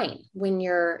offline when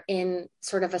you're in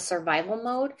sort of a survival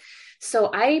mode.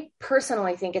 So I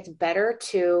personally think it's better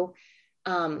to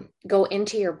go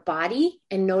into your body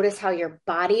and notice how your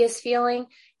body is feeling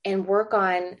and work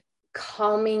on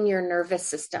calming your nervous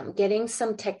system, getting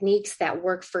some techniques that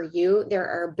work for you. There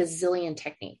are a bazillion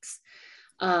techniques.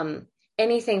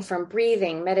 Anything from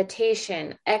breathing,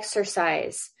 meditation,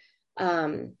 exercise,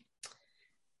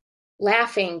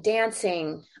 laughing,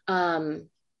 dancing,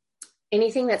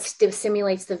 anything that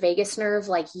stimulates the vagus nerve,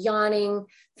 like yawning,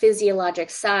 physiologic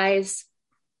sighs,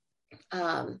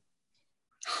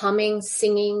 humming,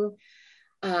 singing.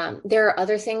 There are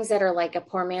other things that are like a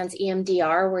poor man's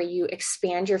EMDR, where you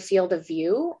expand your field of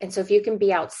view. And so if you can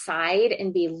be outside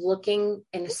and be looking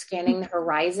and scanning the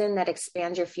horizon, that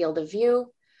expands your field of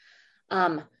view.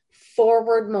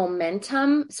 Forward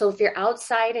momentum. So if you're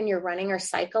outside and you're running or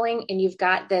cycling and you've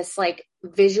got this like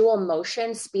visual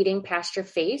motion speeding past your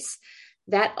face,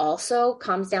 that also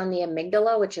calms down the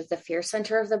amygdala, which is the fear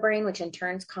center of the brain, which in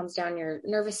turn calms down your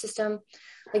nervous system.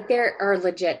 Like there are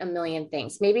legit a million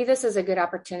things. Maybe this is a good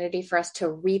opportunity for us to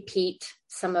repeat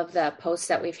some of the posts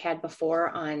that we've had before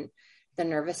on the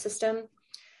nervous system.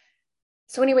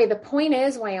 So anyway, the point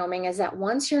is, Wyoming, is that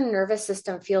once your nervous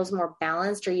system feels more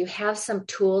balanced, or you have some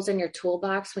tools in your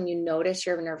toolbox when you notice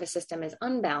your nervous system is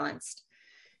unbalanced,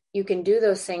 you can do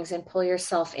those things and pull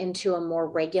yourself into a more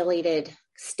regulated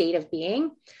state of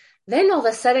being. Then all of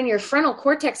a sudden your frontal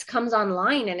cortex comes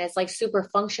online and it's like super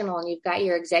functional, and you've got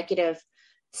your executive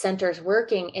centers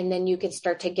working, and then you can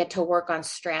start to get to work on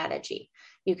strategy.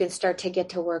 You can start to get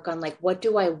to work on like, what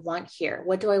do I want here?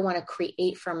 What do I want to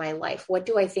create for my life? What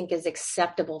do I think is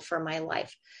acceptable for my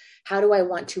life? How do I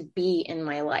want to be in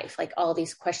my life? Like all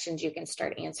these questions you can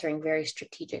start answering very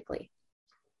strategically.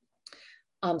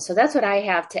 So that's what I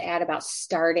have to add about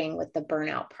starting with the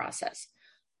burnout process.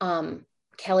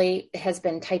 Kelly has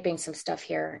been typing some stuff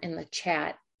here in the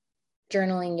chat: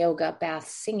 journaling, yoga,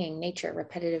 baths, singing, nature,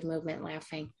 repetitive movement,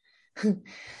 laughing.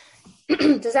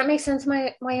 Does that make sense,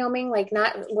 Wyoming? Like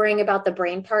not worrying about the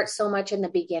brain part so much in the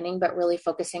beginning, but really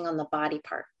focusing on the body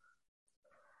part.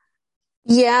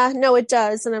 Yeah, no, it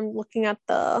does. And I'm looking at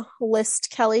the list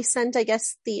Kelly sent. I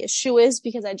guess the issue is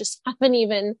because I just haven't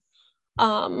even,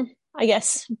 I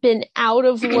guess, been out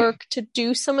of work to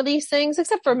do some of these things,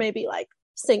 except for maybe like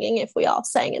singing if we all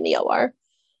sang in the OR.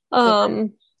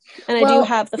 And I do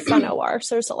have the fun OR,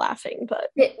 so there's a laughing, but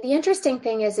the interesting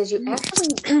thing is you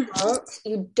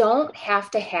actually don't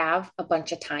have to have a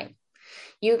bunch of time.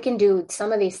 You can do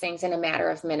some of these things in a matter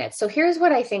of minutes. So here's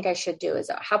what I think I should do is,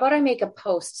 how about I make a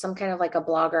post, some kind of like a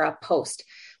blog or a post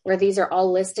where these are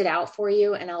all listed out for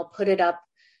you, and I'll put it up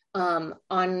on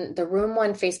the Room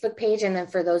One Facebook page. And then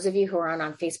for those of you who are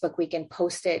on Facebook, we can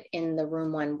post it in the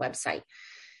Room One website.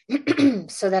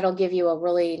 So that'll give you a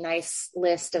really nice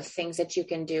list of things that you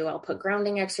can do. I'll put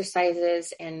grounding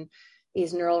exercises and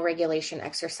these neural regulation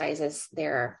exercises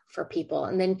there for people.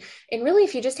 And really,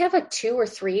 if you just have 2 or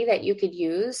 3 that you could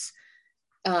use,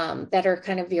 that are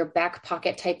kind of your back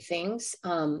pocket type things,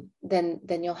 then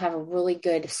you'll have a really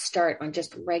good start on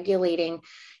just regulating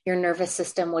your nervous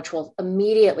system, which will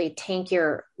immediately tank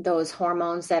those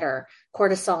hormones that are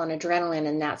cortisol and adrenaline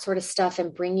and that sort of stuff,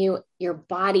 and bring your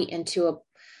body into a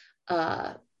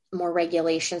more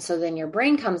regulation. So then your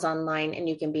brain comes online and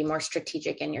you can be more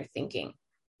strategic in your thinking.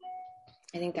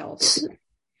 I think that will be good.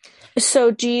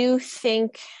 So do you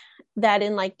think that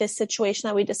in like this situation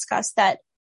that we discussed, that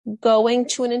going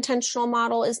to an intentional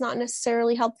model is not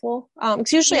necessarily helpful?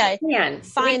 Because usually I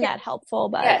find that helpful,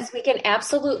 but yes, we can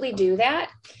absolutely do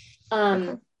that.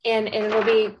 And it'll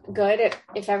be good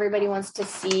if everybody wants to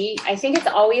see. I think it's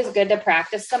always good to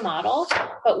practice the model,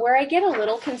 but where I get a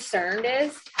little concerned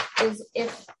is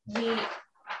if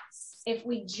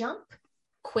we jump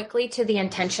quickly to the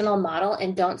intentional model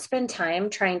and don't spend time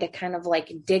trying to kind of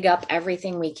like dig up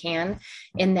everything we can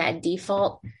in that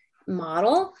default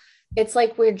model, it's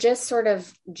like we're just sort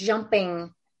of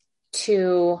jumping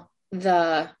to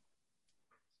the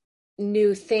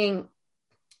new thing.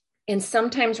 And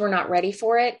sometimes we're not ready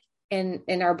for it, and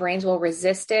our brains will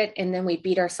resist it. And then we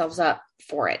beat ourselves up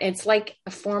for it. It's like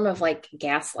a form of like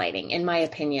gaslighting, in my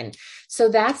opinion. So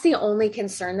that's the only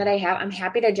concern that I have. I'm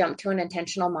happy to jump to an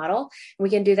intentional model. We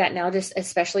can do that now, just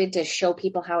especially to show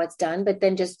people how it's done, but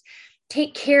then just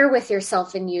take care with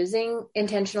yourself in using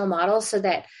intentional models so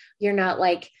that you're not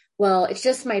like, well, it's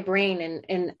just my brain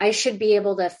and I should be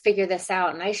able to figure this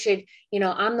out. And I should,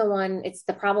 I'm the one, it's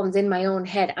the problems in my own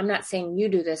head. I'm not saying you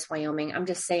do this, Wyoming. I'm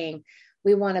just saying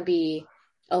we want to be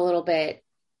a little bit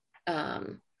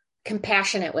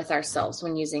compassionate with ourselves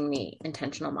when using the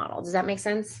intentional model. Does that make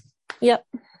sense? Yep.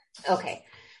 Okay.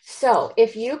 So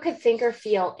if you could think or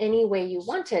feel any way you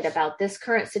wanted about this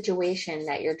current situation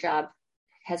that your job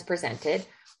has presented,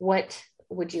 what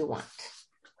would you want?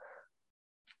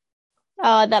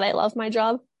 That I love my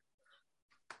job.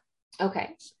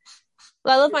 Okay.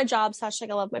 I love my job / I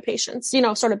love my patients, you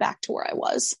know, sort of back to where I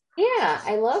was. Yeah,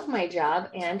 I love my job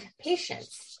and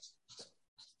patience.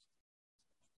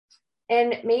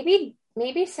 And maybe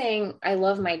saying I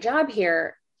love my job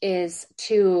here is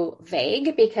too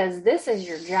vague because this is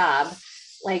your job,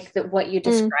 like what you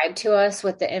described to us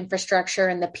with the infrastructure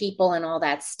and the people and all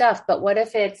that stuff. But what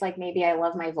if it's like maybe I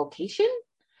love my vocation?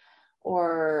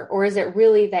 Or is it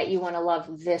really that you want to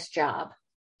love this job?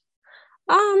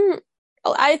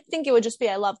 I think it would just be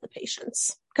I love the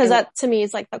patients because that to me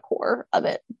is like the core of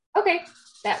it. Okay,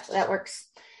 that works.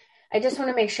 I just want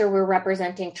to make sure we're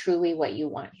representing truly what you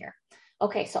want here.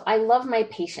 Okay, so I love my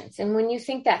patients. And when you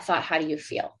think that thought, how do you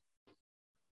feel?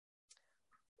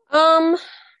 I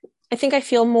think I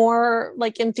feel more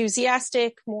like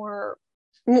enthusiastic, more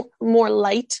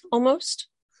light almost.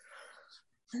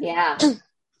 Yeah.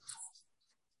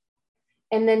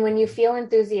 And then when you feel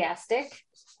enthusiastic,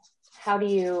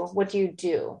 what do you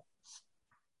do?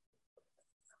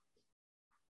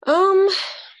 I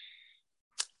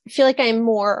feel like I'm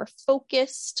more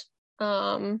focused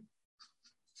on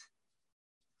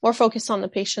the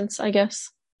patients, I guess.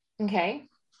 Okay.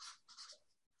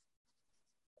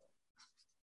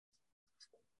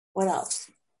 What else?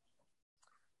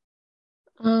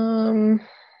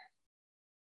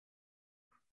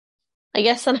 I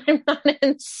guess that I'm not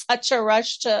in such a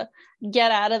rush to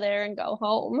get out of there and go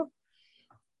home.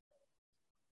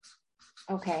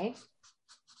 Okay.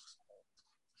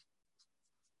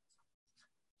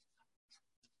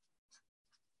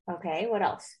 Okay, what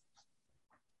else?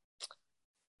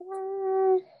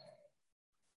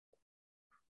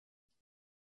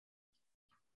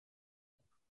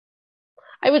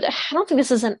 I don't think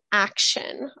this is an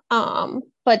action,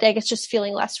 but I guess just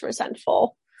feeling less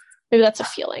resentful. Maybe that's a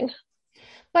feeling.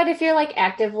 But if you're like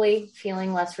actively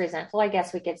feeling less resentful, I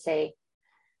guess we could say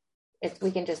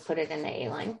we can just put it in the A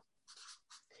line.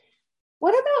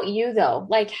 What about you though?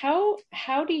 Like how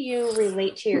do you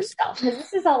relate to yourself? Because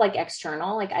this is all like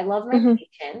external. Like I love my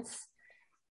patients.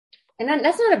 And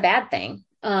that's not a bad thing.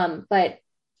 But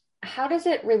how does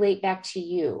it relate back to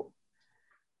you?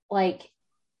 Like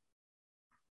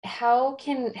how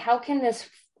can this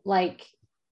like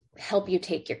help you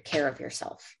take care of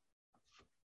yourself?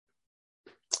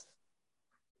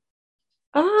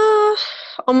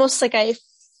 Almost like I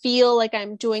feel like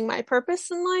I'm doing my purpose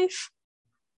in life.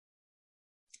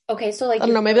 Okay, so like I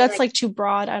don't know, maybe that's like too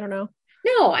broad. I don't know.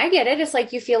 No, I get it. It's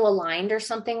like you feel aligned or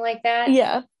something like that.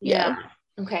 Yeah.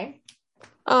 Okay.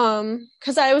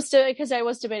 Because I was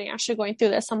debating actually going through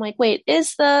this. I'm like, wait,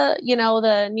 is the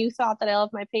new thought that I love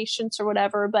my patients or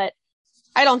whatever, but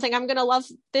I don't think I'm gonna love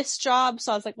this job.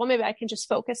 So I was like, well, maybe I can just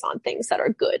focus on things that are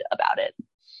good about it.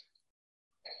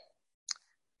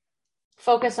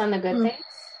 Focus on the good things.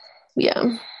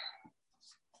 Yeah.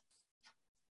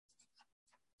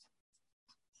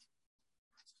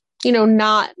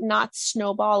 Not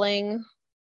snowballing.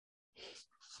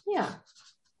 Yeah.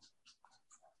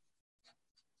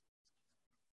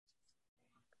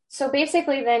 So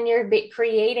basically then you're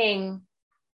creating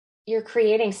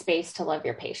space to love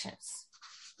your patients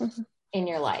in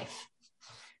your life.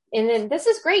 And then this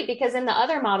is great because in the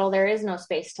other model, there is no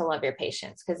space to love your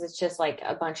patients because it's just like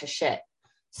a bunch of shit.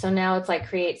 So now it's like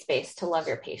create space to love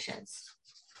your patients.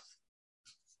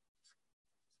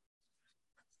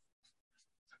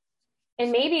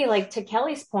 And maybe like to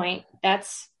Kelly's point,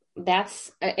 that's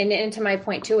and to my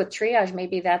point too with triage,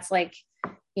 maybe that's like,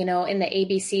 in the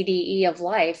ABCDE of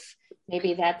life,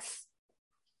 maybe that's,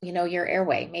 your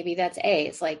airway. Maybe that's A.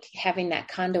 It's like having that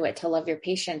conduit to love your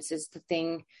patients is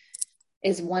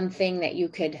one thing that you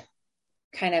could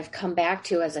kind of come back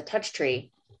to as a touch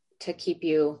tree to keep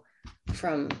you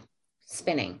from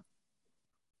spinning.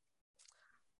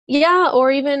 Yeah,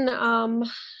 or even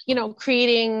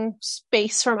creating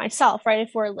space for myself, right?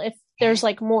 If there's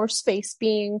like more space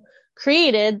being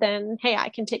created, then hey, I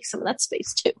can take some of that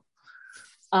space too.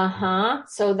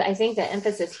 So I think the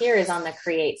emphasis here is on the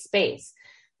create space.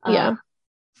 Yeah.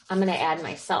 I'm going to add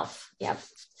myself. Yep.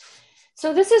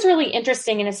 So this is really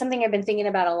interesting. And it's something I've been thinking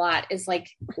about a lot is like,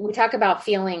 we talk about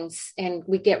feelings and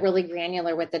we get really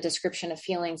granular with the description of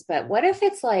feelings, but what if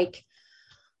it's like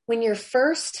when you're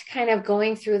first kind of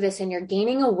going through this and you're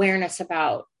gaining awareness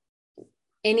about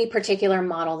any particular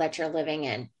model that you're living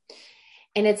in.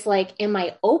 And it's like, am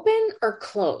I open or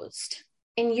closed?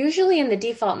 And usually in the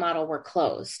default model, we're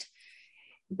closed.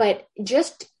 But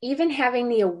just even having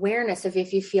the awareness of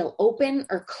if you feel open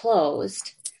or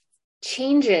closed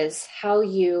changes how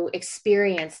you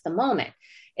experience the moment.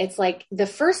 It's like the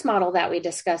first model that we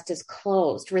discussed is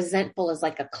closed. Resentful is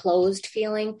like a closed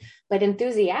feeling, but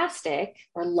enthusiastic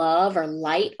or love or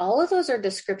light, all of those are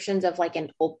descriptions of like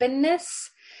an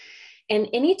openness. And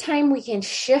anytime we can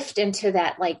shift into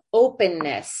that like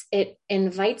openness, it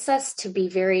invites us to be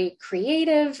very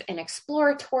creative and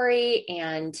exploratory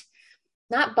and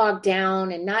not bogged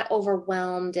down and not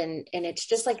overwhelmed. And it's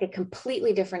just like a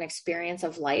completely different experience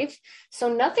of life.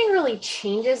 So nothing really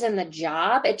changes in the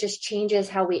job. It just changes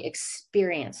how we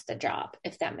experience the job,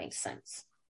 if that makes sense.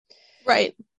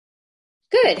 Right.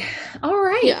 Good. All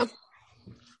right. Yeah.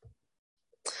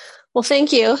 Well,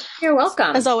 thank you. You're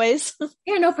welcome. As always.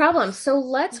 Yeah, no problem. So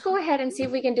let's go ahead and see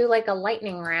if we can do like a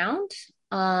lightning round.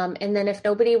 And then if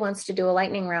nobody wants to do a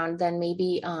lightning round, then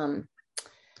maybe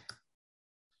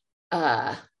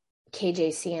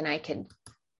KJC and I could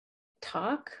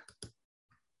talk.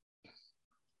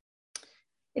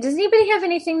 Does anybody have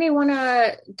anything they want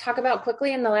to talk about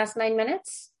quickly in the last 9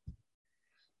 minutes?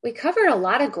 We covered a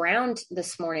lot of ground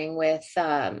this morning with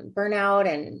burnout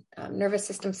and nervous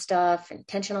system stuff,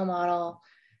 intentional model,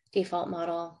 default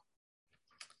model.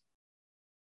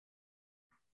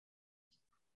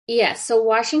 Yes, so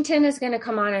Washington is going to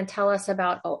come on and tell us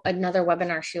about another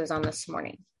webinar she was on this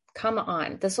morning. Come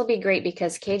on. This will be great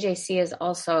because KJC is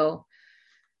also,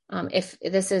 if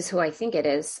this is who I think it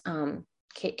is,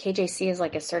 KJC is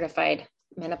like a certified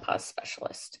menopause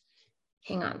specialist.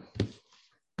 Hang on.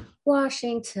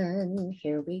 Washington,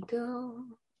 here we go.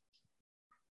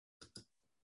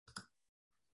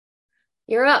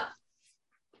 You're up.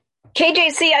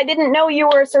 KJC, I didn't know you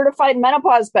were a certified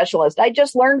menopause specialist. I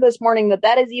just learned this morning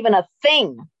that is even a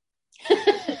thing.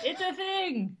 It's a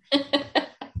thing.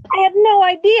 I had no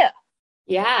idea.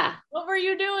 Yeah. What were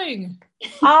you doing?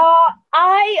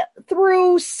 I,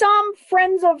 through some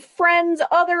friends of friends,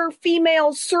 other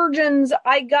female surgeons,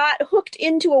 I got hooked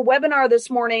into a webinar this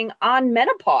morning on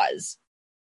menopause.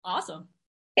 Awesome.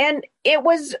 And it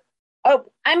was,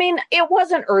 it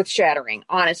wasn't earth-shattering,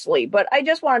 honestly, but I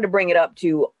just wanted to bring it up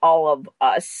to all of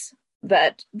us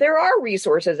that there are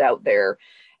resources out there.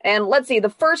 And let's see, the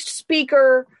first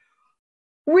speaker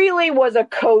really was a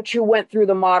coach who went through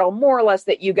the model more or less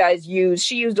that you guys use.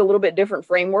 She used a little bit different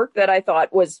framework that I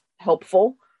thought was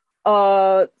helpful.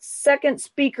 Second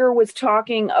speaker was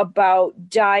talking about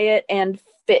diet and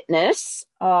fitness.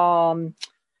 A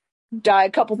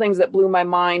couple things that blew my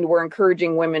mind were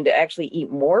encouraging women to actually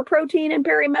eat more protein in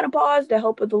perimenopause to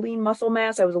help with the lean muscle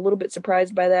mass. I was a little bit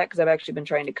surprised by that because I've actually been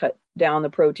trying to cut down the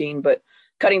protein, but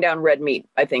cutting down red meat,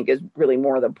 I think, is really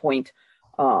more the point.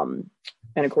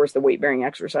 And of course, the weight-bearing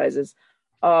exercises.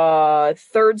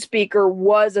 Third speaker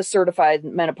was a certified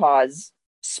menopause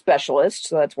specialist.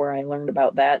 So that's where I learned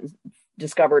about that and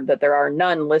discovered that there are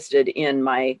none listed in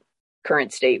my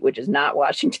current state, which is not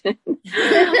Washington.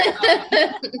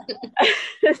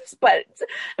 But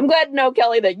I'm glad to know,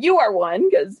 Kelly, that you are one,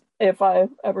 because if I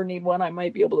ever need one, I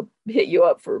might be able to hit you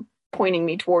up for pointing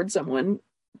me towards someone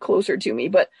closer to me.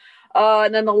 But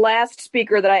and then the last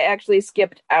speaker that I actually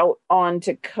skipped out on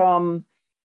to come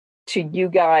to you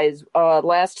guys,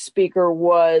 last speaker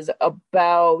was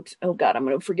about, oh God, I'm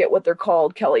going to forget what they're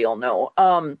called. Kelly will know.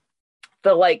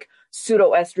 The like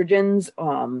pseudoestrogens,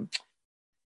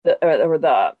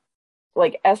 the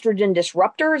like estrogen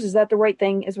disruptors. Is that the right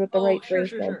thing? Is what the right phrase?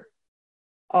 Sure.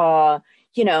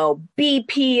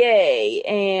 BPA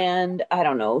and I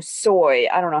don't know, soy.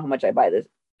 I don't know how much I buy this.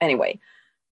 Anyway,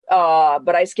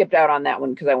 but I skipped out on that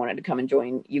one because I wanted to come and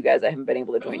join you guys. I haven't been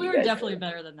able to join you guys. We're definitely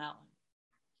better than that one.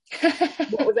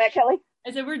 What was that, Kelly?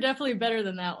 I said we're definitely better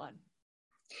than that one.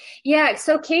 Yeah.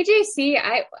 So KJC,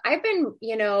 I've been,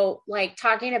 like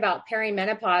talking about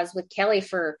perimenopause with Kelly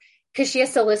because she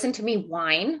has to listen to me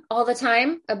whine all the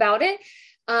time about it.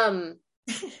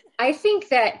 I think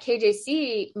that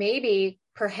KJC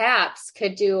perhaps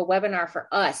could do a webinar for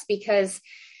us because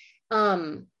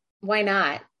why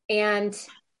not? And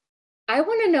I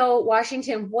want to know,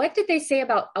 Washington, what did they say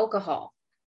about alcohol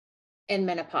in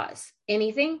menopause?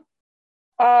 Anything?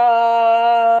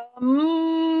 Oh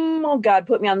God,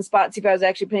 put me on the spot. See if I was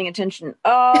actually paying attention.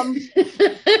 I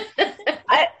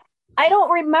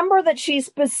don't remember that she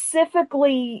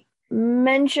specifically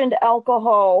mentioned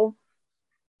alcohol.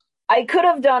 I could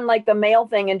have done like the male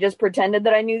thing and just pretended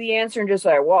that I knew the answer and just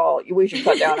like, well, we should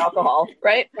cut down alcohol,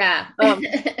 right? Yeah.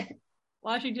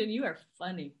 Washington, you are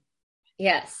funny.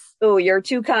 Yes. Oh, you're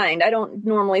too kind. I don't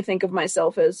normally think of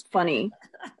myself as funny.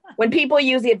 When people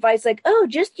use the advice like, oh,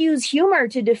 just use humor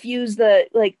to diffuse the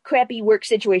like crappy work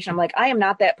situation, I'm like, I am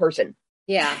not that person.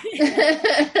 Yeah.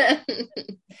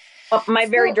 My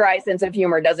very dry sense of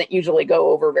humor doesn't usually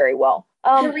go over very well.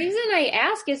 The reason I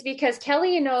ask is because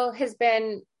Kelly, has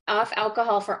been off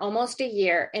alcohol for almost a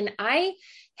year, and I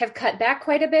have cut back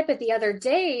quite a bit. But the other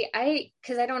day,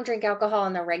 because I don't drink alcohol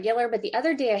on the regular, but the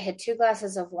other day I had 2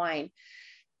 glasses of wine,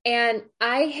 and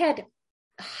I had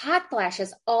hot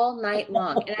flashes all night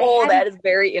long. And that is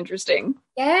very interesting.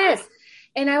 Yes.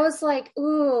 And I was like,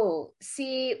 ooh,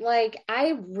 see, like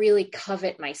I really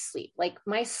covet my sleep. Like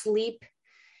my sleep,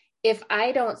 if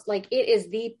I don't like, it is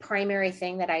the primary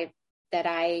thing that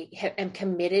I am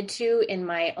committed to in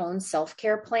my own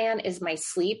self-care plan is my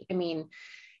sleep. I mean,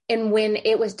 and when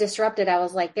it was disrupted, I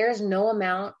was like, there's no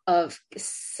amount of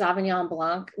Sauvignon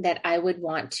Blanc that I would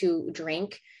want to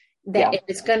drink that if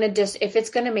it's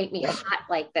going to make me hot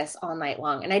like this all night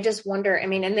long. And I just wonder, I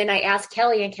mean, and then I asked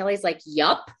Kelly, and Kelly's like,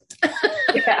 yup.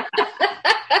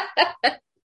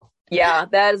 Yeah,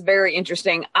 that is very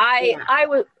interesting. I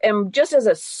am just as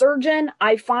a surgeon,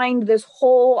 I find this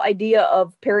whole idea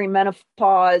of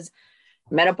menopause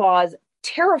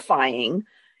terrifying.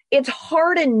 It's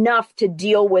hard enough to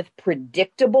deal with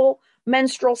predictable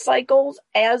menstrual cycles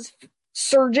as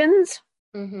surgeons.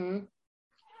 Mm-hmm.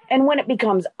 And when it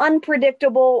becomes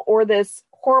unpredictable, or this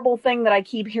horrible thing that I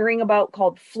keep hearing about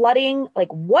called flooding, like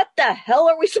what the hell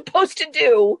are we supposed to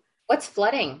do? What's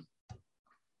flooding?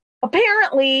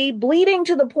 Apparently bleeding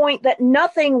to the point that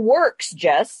nothing works,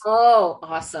 Jess. Oh,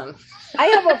 awesome. I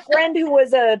have a friend who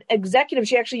was an executive.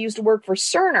 She actually used to work for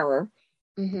Cerner.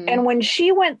 Mm-hmm. And when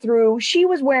she went through, she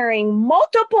was wearing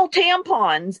multiple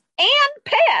tampons and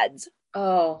pads.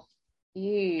 Oh.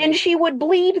 And she would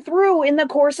bleed through in the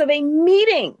course of a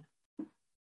meeting.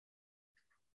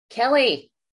 Kelly,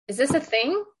 is this a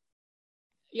thing?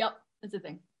 Yep, it's a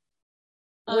thing.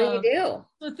 What do you do?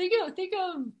 So think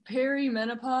of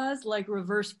perimenopause like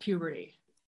reverse puberty.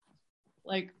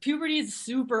 Like puberty is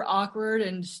super awkward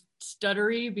and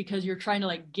stuttery because you're trying to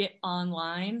like get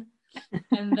online.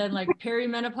 And then like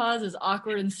perimenopause is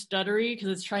awkward and stuttery because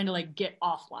it's trying to like get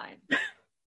offline.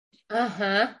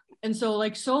 Uh-huh. And so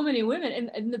like so many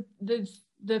women, and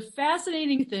the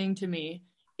fascinating thing to me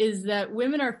is that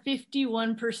women are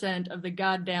 51% of the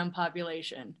goddamn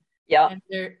population. Yeah.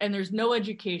 And there's no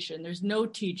education, there's no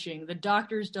teaching, the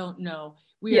doctors don't know.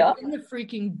 We are in the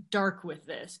freaking dark with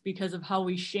this because of how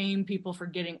we shame people for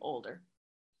getting older.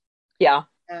 Yeah.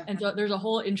 And so there's a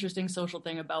whole interesting social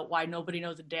thing about why nobody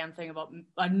knows a damn thing about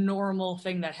a normal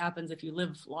thing that happens if you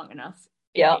live long enough.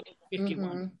 Yeah.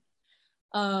 51.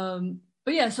 Mm-hmm.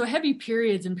 But yeah, so heavy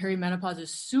periods and perimenopause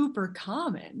is super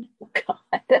common. God.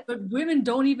 But women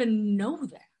don't even know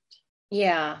that.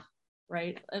 Yeah.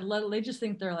 Right? They just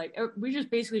think they're like, we just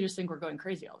basically just think we're going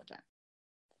crazy all the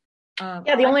time.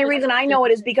 The only reason I know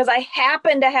it is because I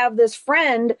happen to have this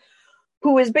friend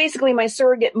who is basically my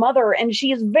surrogate mother, and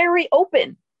she is very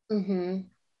open. Mm-hmm.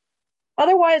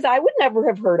 Otherwise, I would never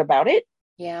have heard about it.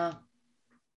 Yeah.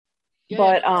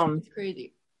 But it's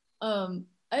crazy. I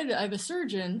have a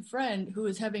surgeon friend who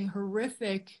is having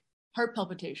horrific heart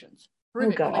palpitations.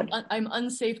 Horrific. Oh God. Like, I'm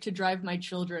unsafe to drive my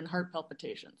children, heart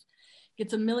palpitations.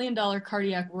 Gets $1 million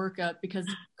cardiac workup because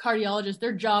cardiologists,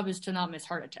 their job is to not miss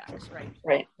heart attacks, right?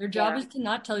 Right. Their job is to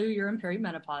not tell you you're in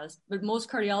perimenopause, but most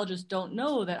cardiologists don't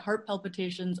know that heart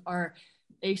palpitations are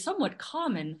a somewhat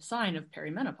common sign of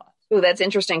perimenopause. Oh, that's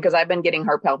interesting because I've been getting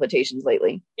heart palpitations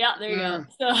lately. Yeah, there you go.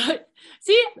 So,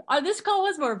 see, this call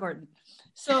was more important.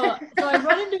 So I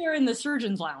run into her in the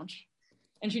surgeon's lounge,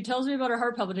 and she tells me about her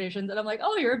heart palpitations, and I'm like,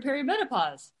 "Oh, you're in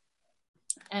perimenopause,"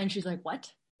 and she's like,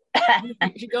 "What?"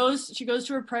 she goes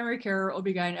to her primary care or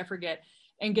OB-GYN, I forget,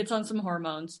 and gets on some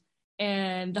hormones,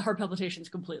 and the heart palpitations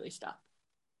completely stop.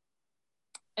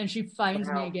 And she finds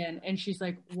me again, and she's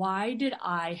like, "Why did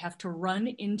I have to run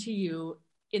into you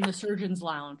in the surgeon's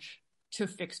lounge to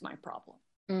fix my problem?"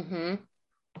 Mm-hmm.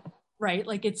 Right?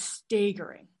 Like, it's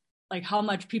staggering. Like how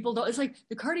much people don't, it's like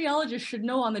the cardiologist should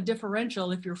know on the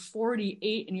differential. If you're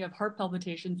 48 and you have heart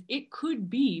palpitations, it could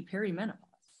be perimenopause.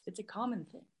 It's a common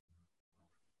thing,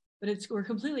 but we're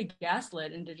completely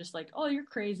gaslit into just like, oh, you're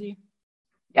crazy.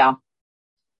 Yeah.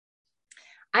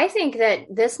 I think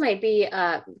that this might be,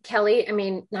 Kelly, I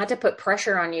mean, not to put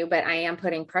pressure on you, but I am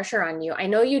putting pressure on you. I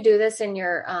know you do this in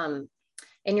your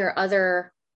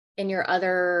other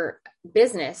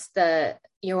business, the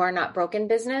You Are Not Broken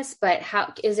business, but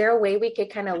how is there a way we could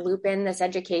kind of loop in this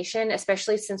education,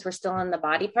 especially since we're still on the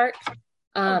body part,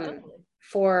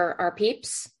 for our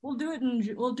peeps? We'll do it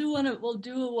we'll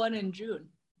do one in June.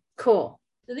 Cool.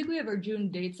 I think we have our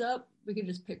June dates up. We can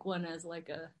just pick one as like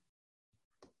a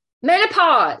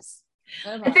menopause.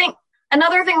 I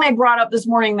Another thing they brought up this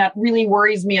morning that really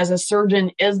worries me as a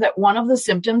surgeon is that one of the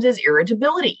symptoms is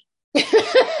irritability.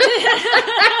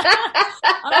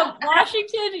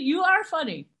 Washington, you are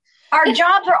funny. Our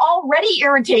jobs are already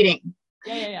irritating.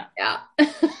 Yeah. We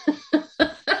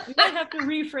might have to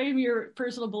reframe your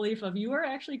personal belief of you are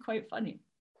actually quite funny.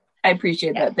 I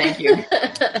appreciate that. Thank you.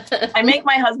 I make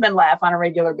my husband laugh on a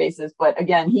regular basis, but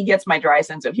again, he gets my dry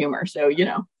sense of humor. So,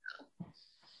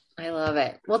 I love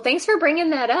it. Well, thanks for bringing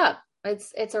that up.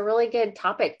 It's a really good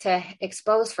topic to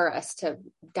expose for us to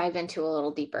dive into a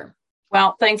little deeper.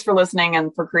 Well, thanks for listening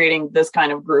and for creating this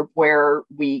kind of group where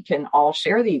we can all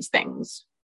share these things.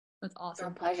 That's awesome.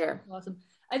 It's a pleasure. Awesome.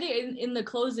 I think in the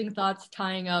closing thoughts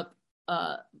tying up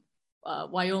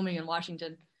Wyoming and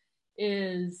Washington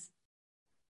is,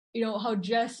 how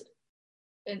Jess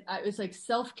and it's like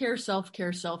self-care,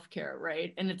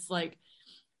 right? And it's like,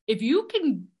 if you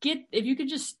could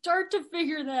just start to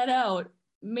figure that out,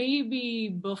 maybe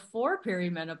before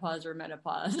perimenopause or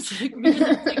menopause, because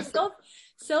it's like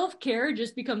self-care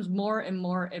just becomes more and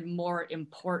more and more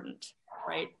important,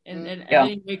 right? And then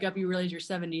you wake up, you realize you're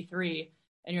 73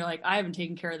 and you're like, I haven't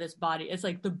taken care of this body. It's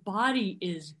like the body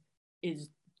is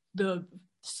the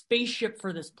spaceship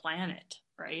for this planet,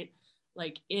 right?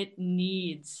 Like it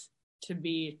needs to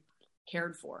be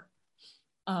cared for.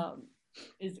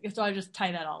 So I just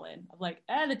tie that all in. I'm like,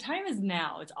 the time is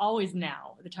now. It's always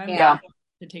now. The time is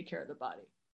to take care of the body.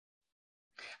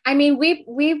 I mean,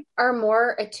 we are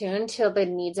more attuned to the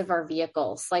needs of our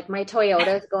vehicles. Like my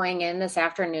Toyota is going in this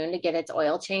afternoon to get its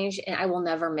oil changed, and I will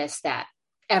never miss that,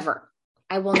 ever.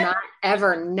 I will not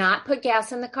ever not put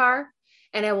gas in the car,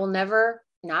 and I will never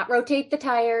not rotate the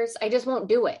tires. I just won't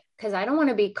do it because I don't want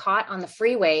to be caught on the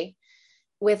freeway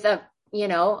with a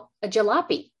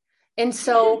jalopy. And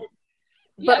so,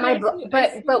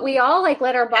 but we all like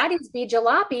let our bodies be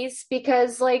jalopies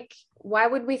because like, why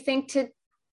would we think to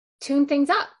tune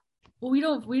things up? Well,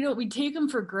 we take them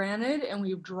for granted and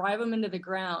we drive them into the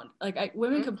ground. Like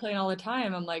women complain all the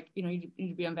time. I'm like, you need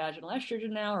to be on vaginal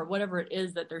estrogen now or whatever it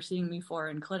is that they're seeing me for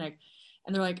in clinic.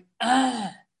 And they're like,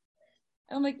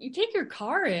 And I'm like, you take your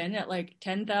car in at like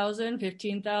 10,000,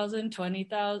 15,000,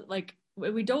 20,000. Like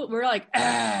we're like,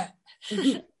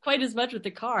 quite as much with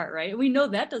the car, right? And we know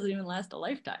that doesn't even last a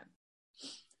lifetime.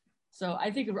 So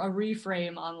I think a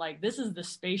reframe on like, this is the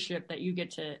spaceship that you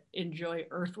get to enjoy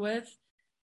Earth with.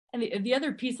 And the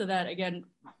other piece of that, again,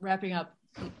 wrapping up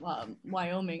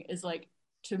Wyoming, is like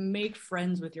to make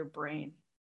friends with your brain.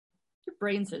 Your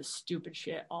brain says stupid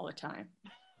shit all the time.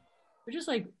 But just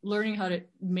like learning how to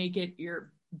make it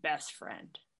your best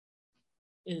friend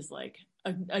is like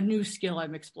a new skill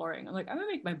I'm exploring. I'm like, I'm going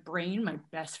to make my brain my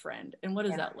best friend. And what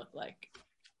does that look like?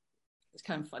 It's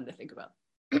kind of fun to think about.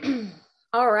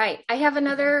 All right. I have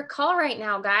another call right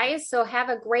now, guys. So have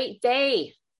a great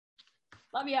day.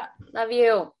 Love ya. Love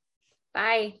you.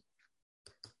 Bye.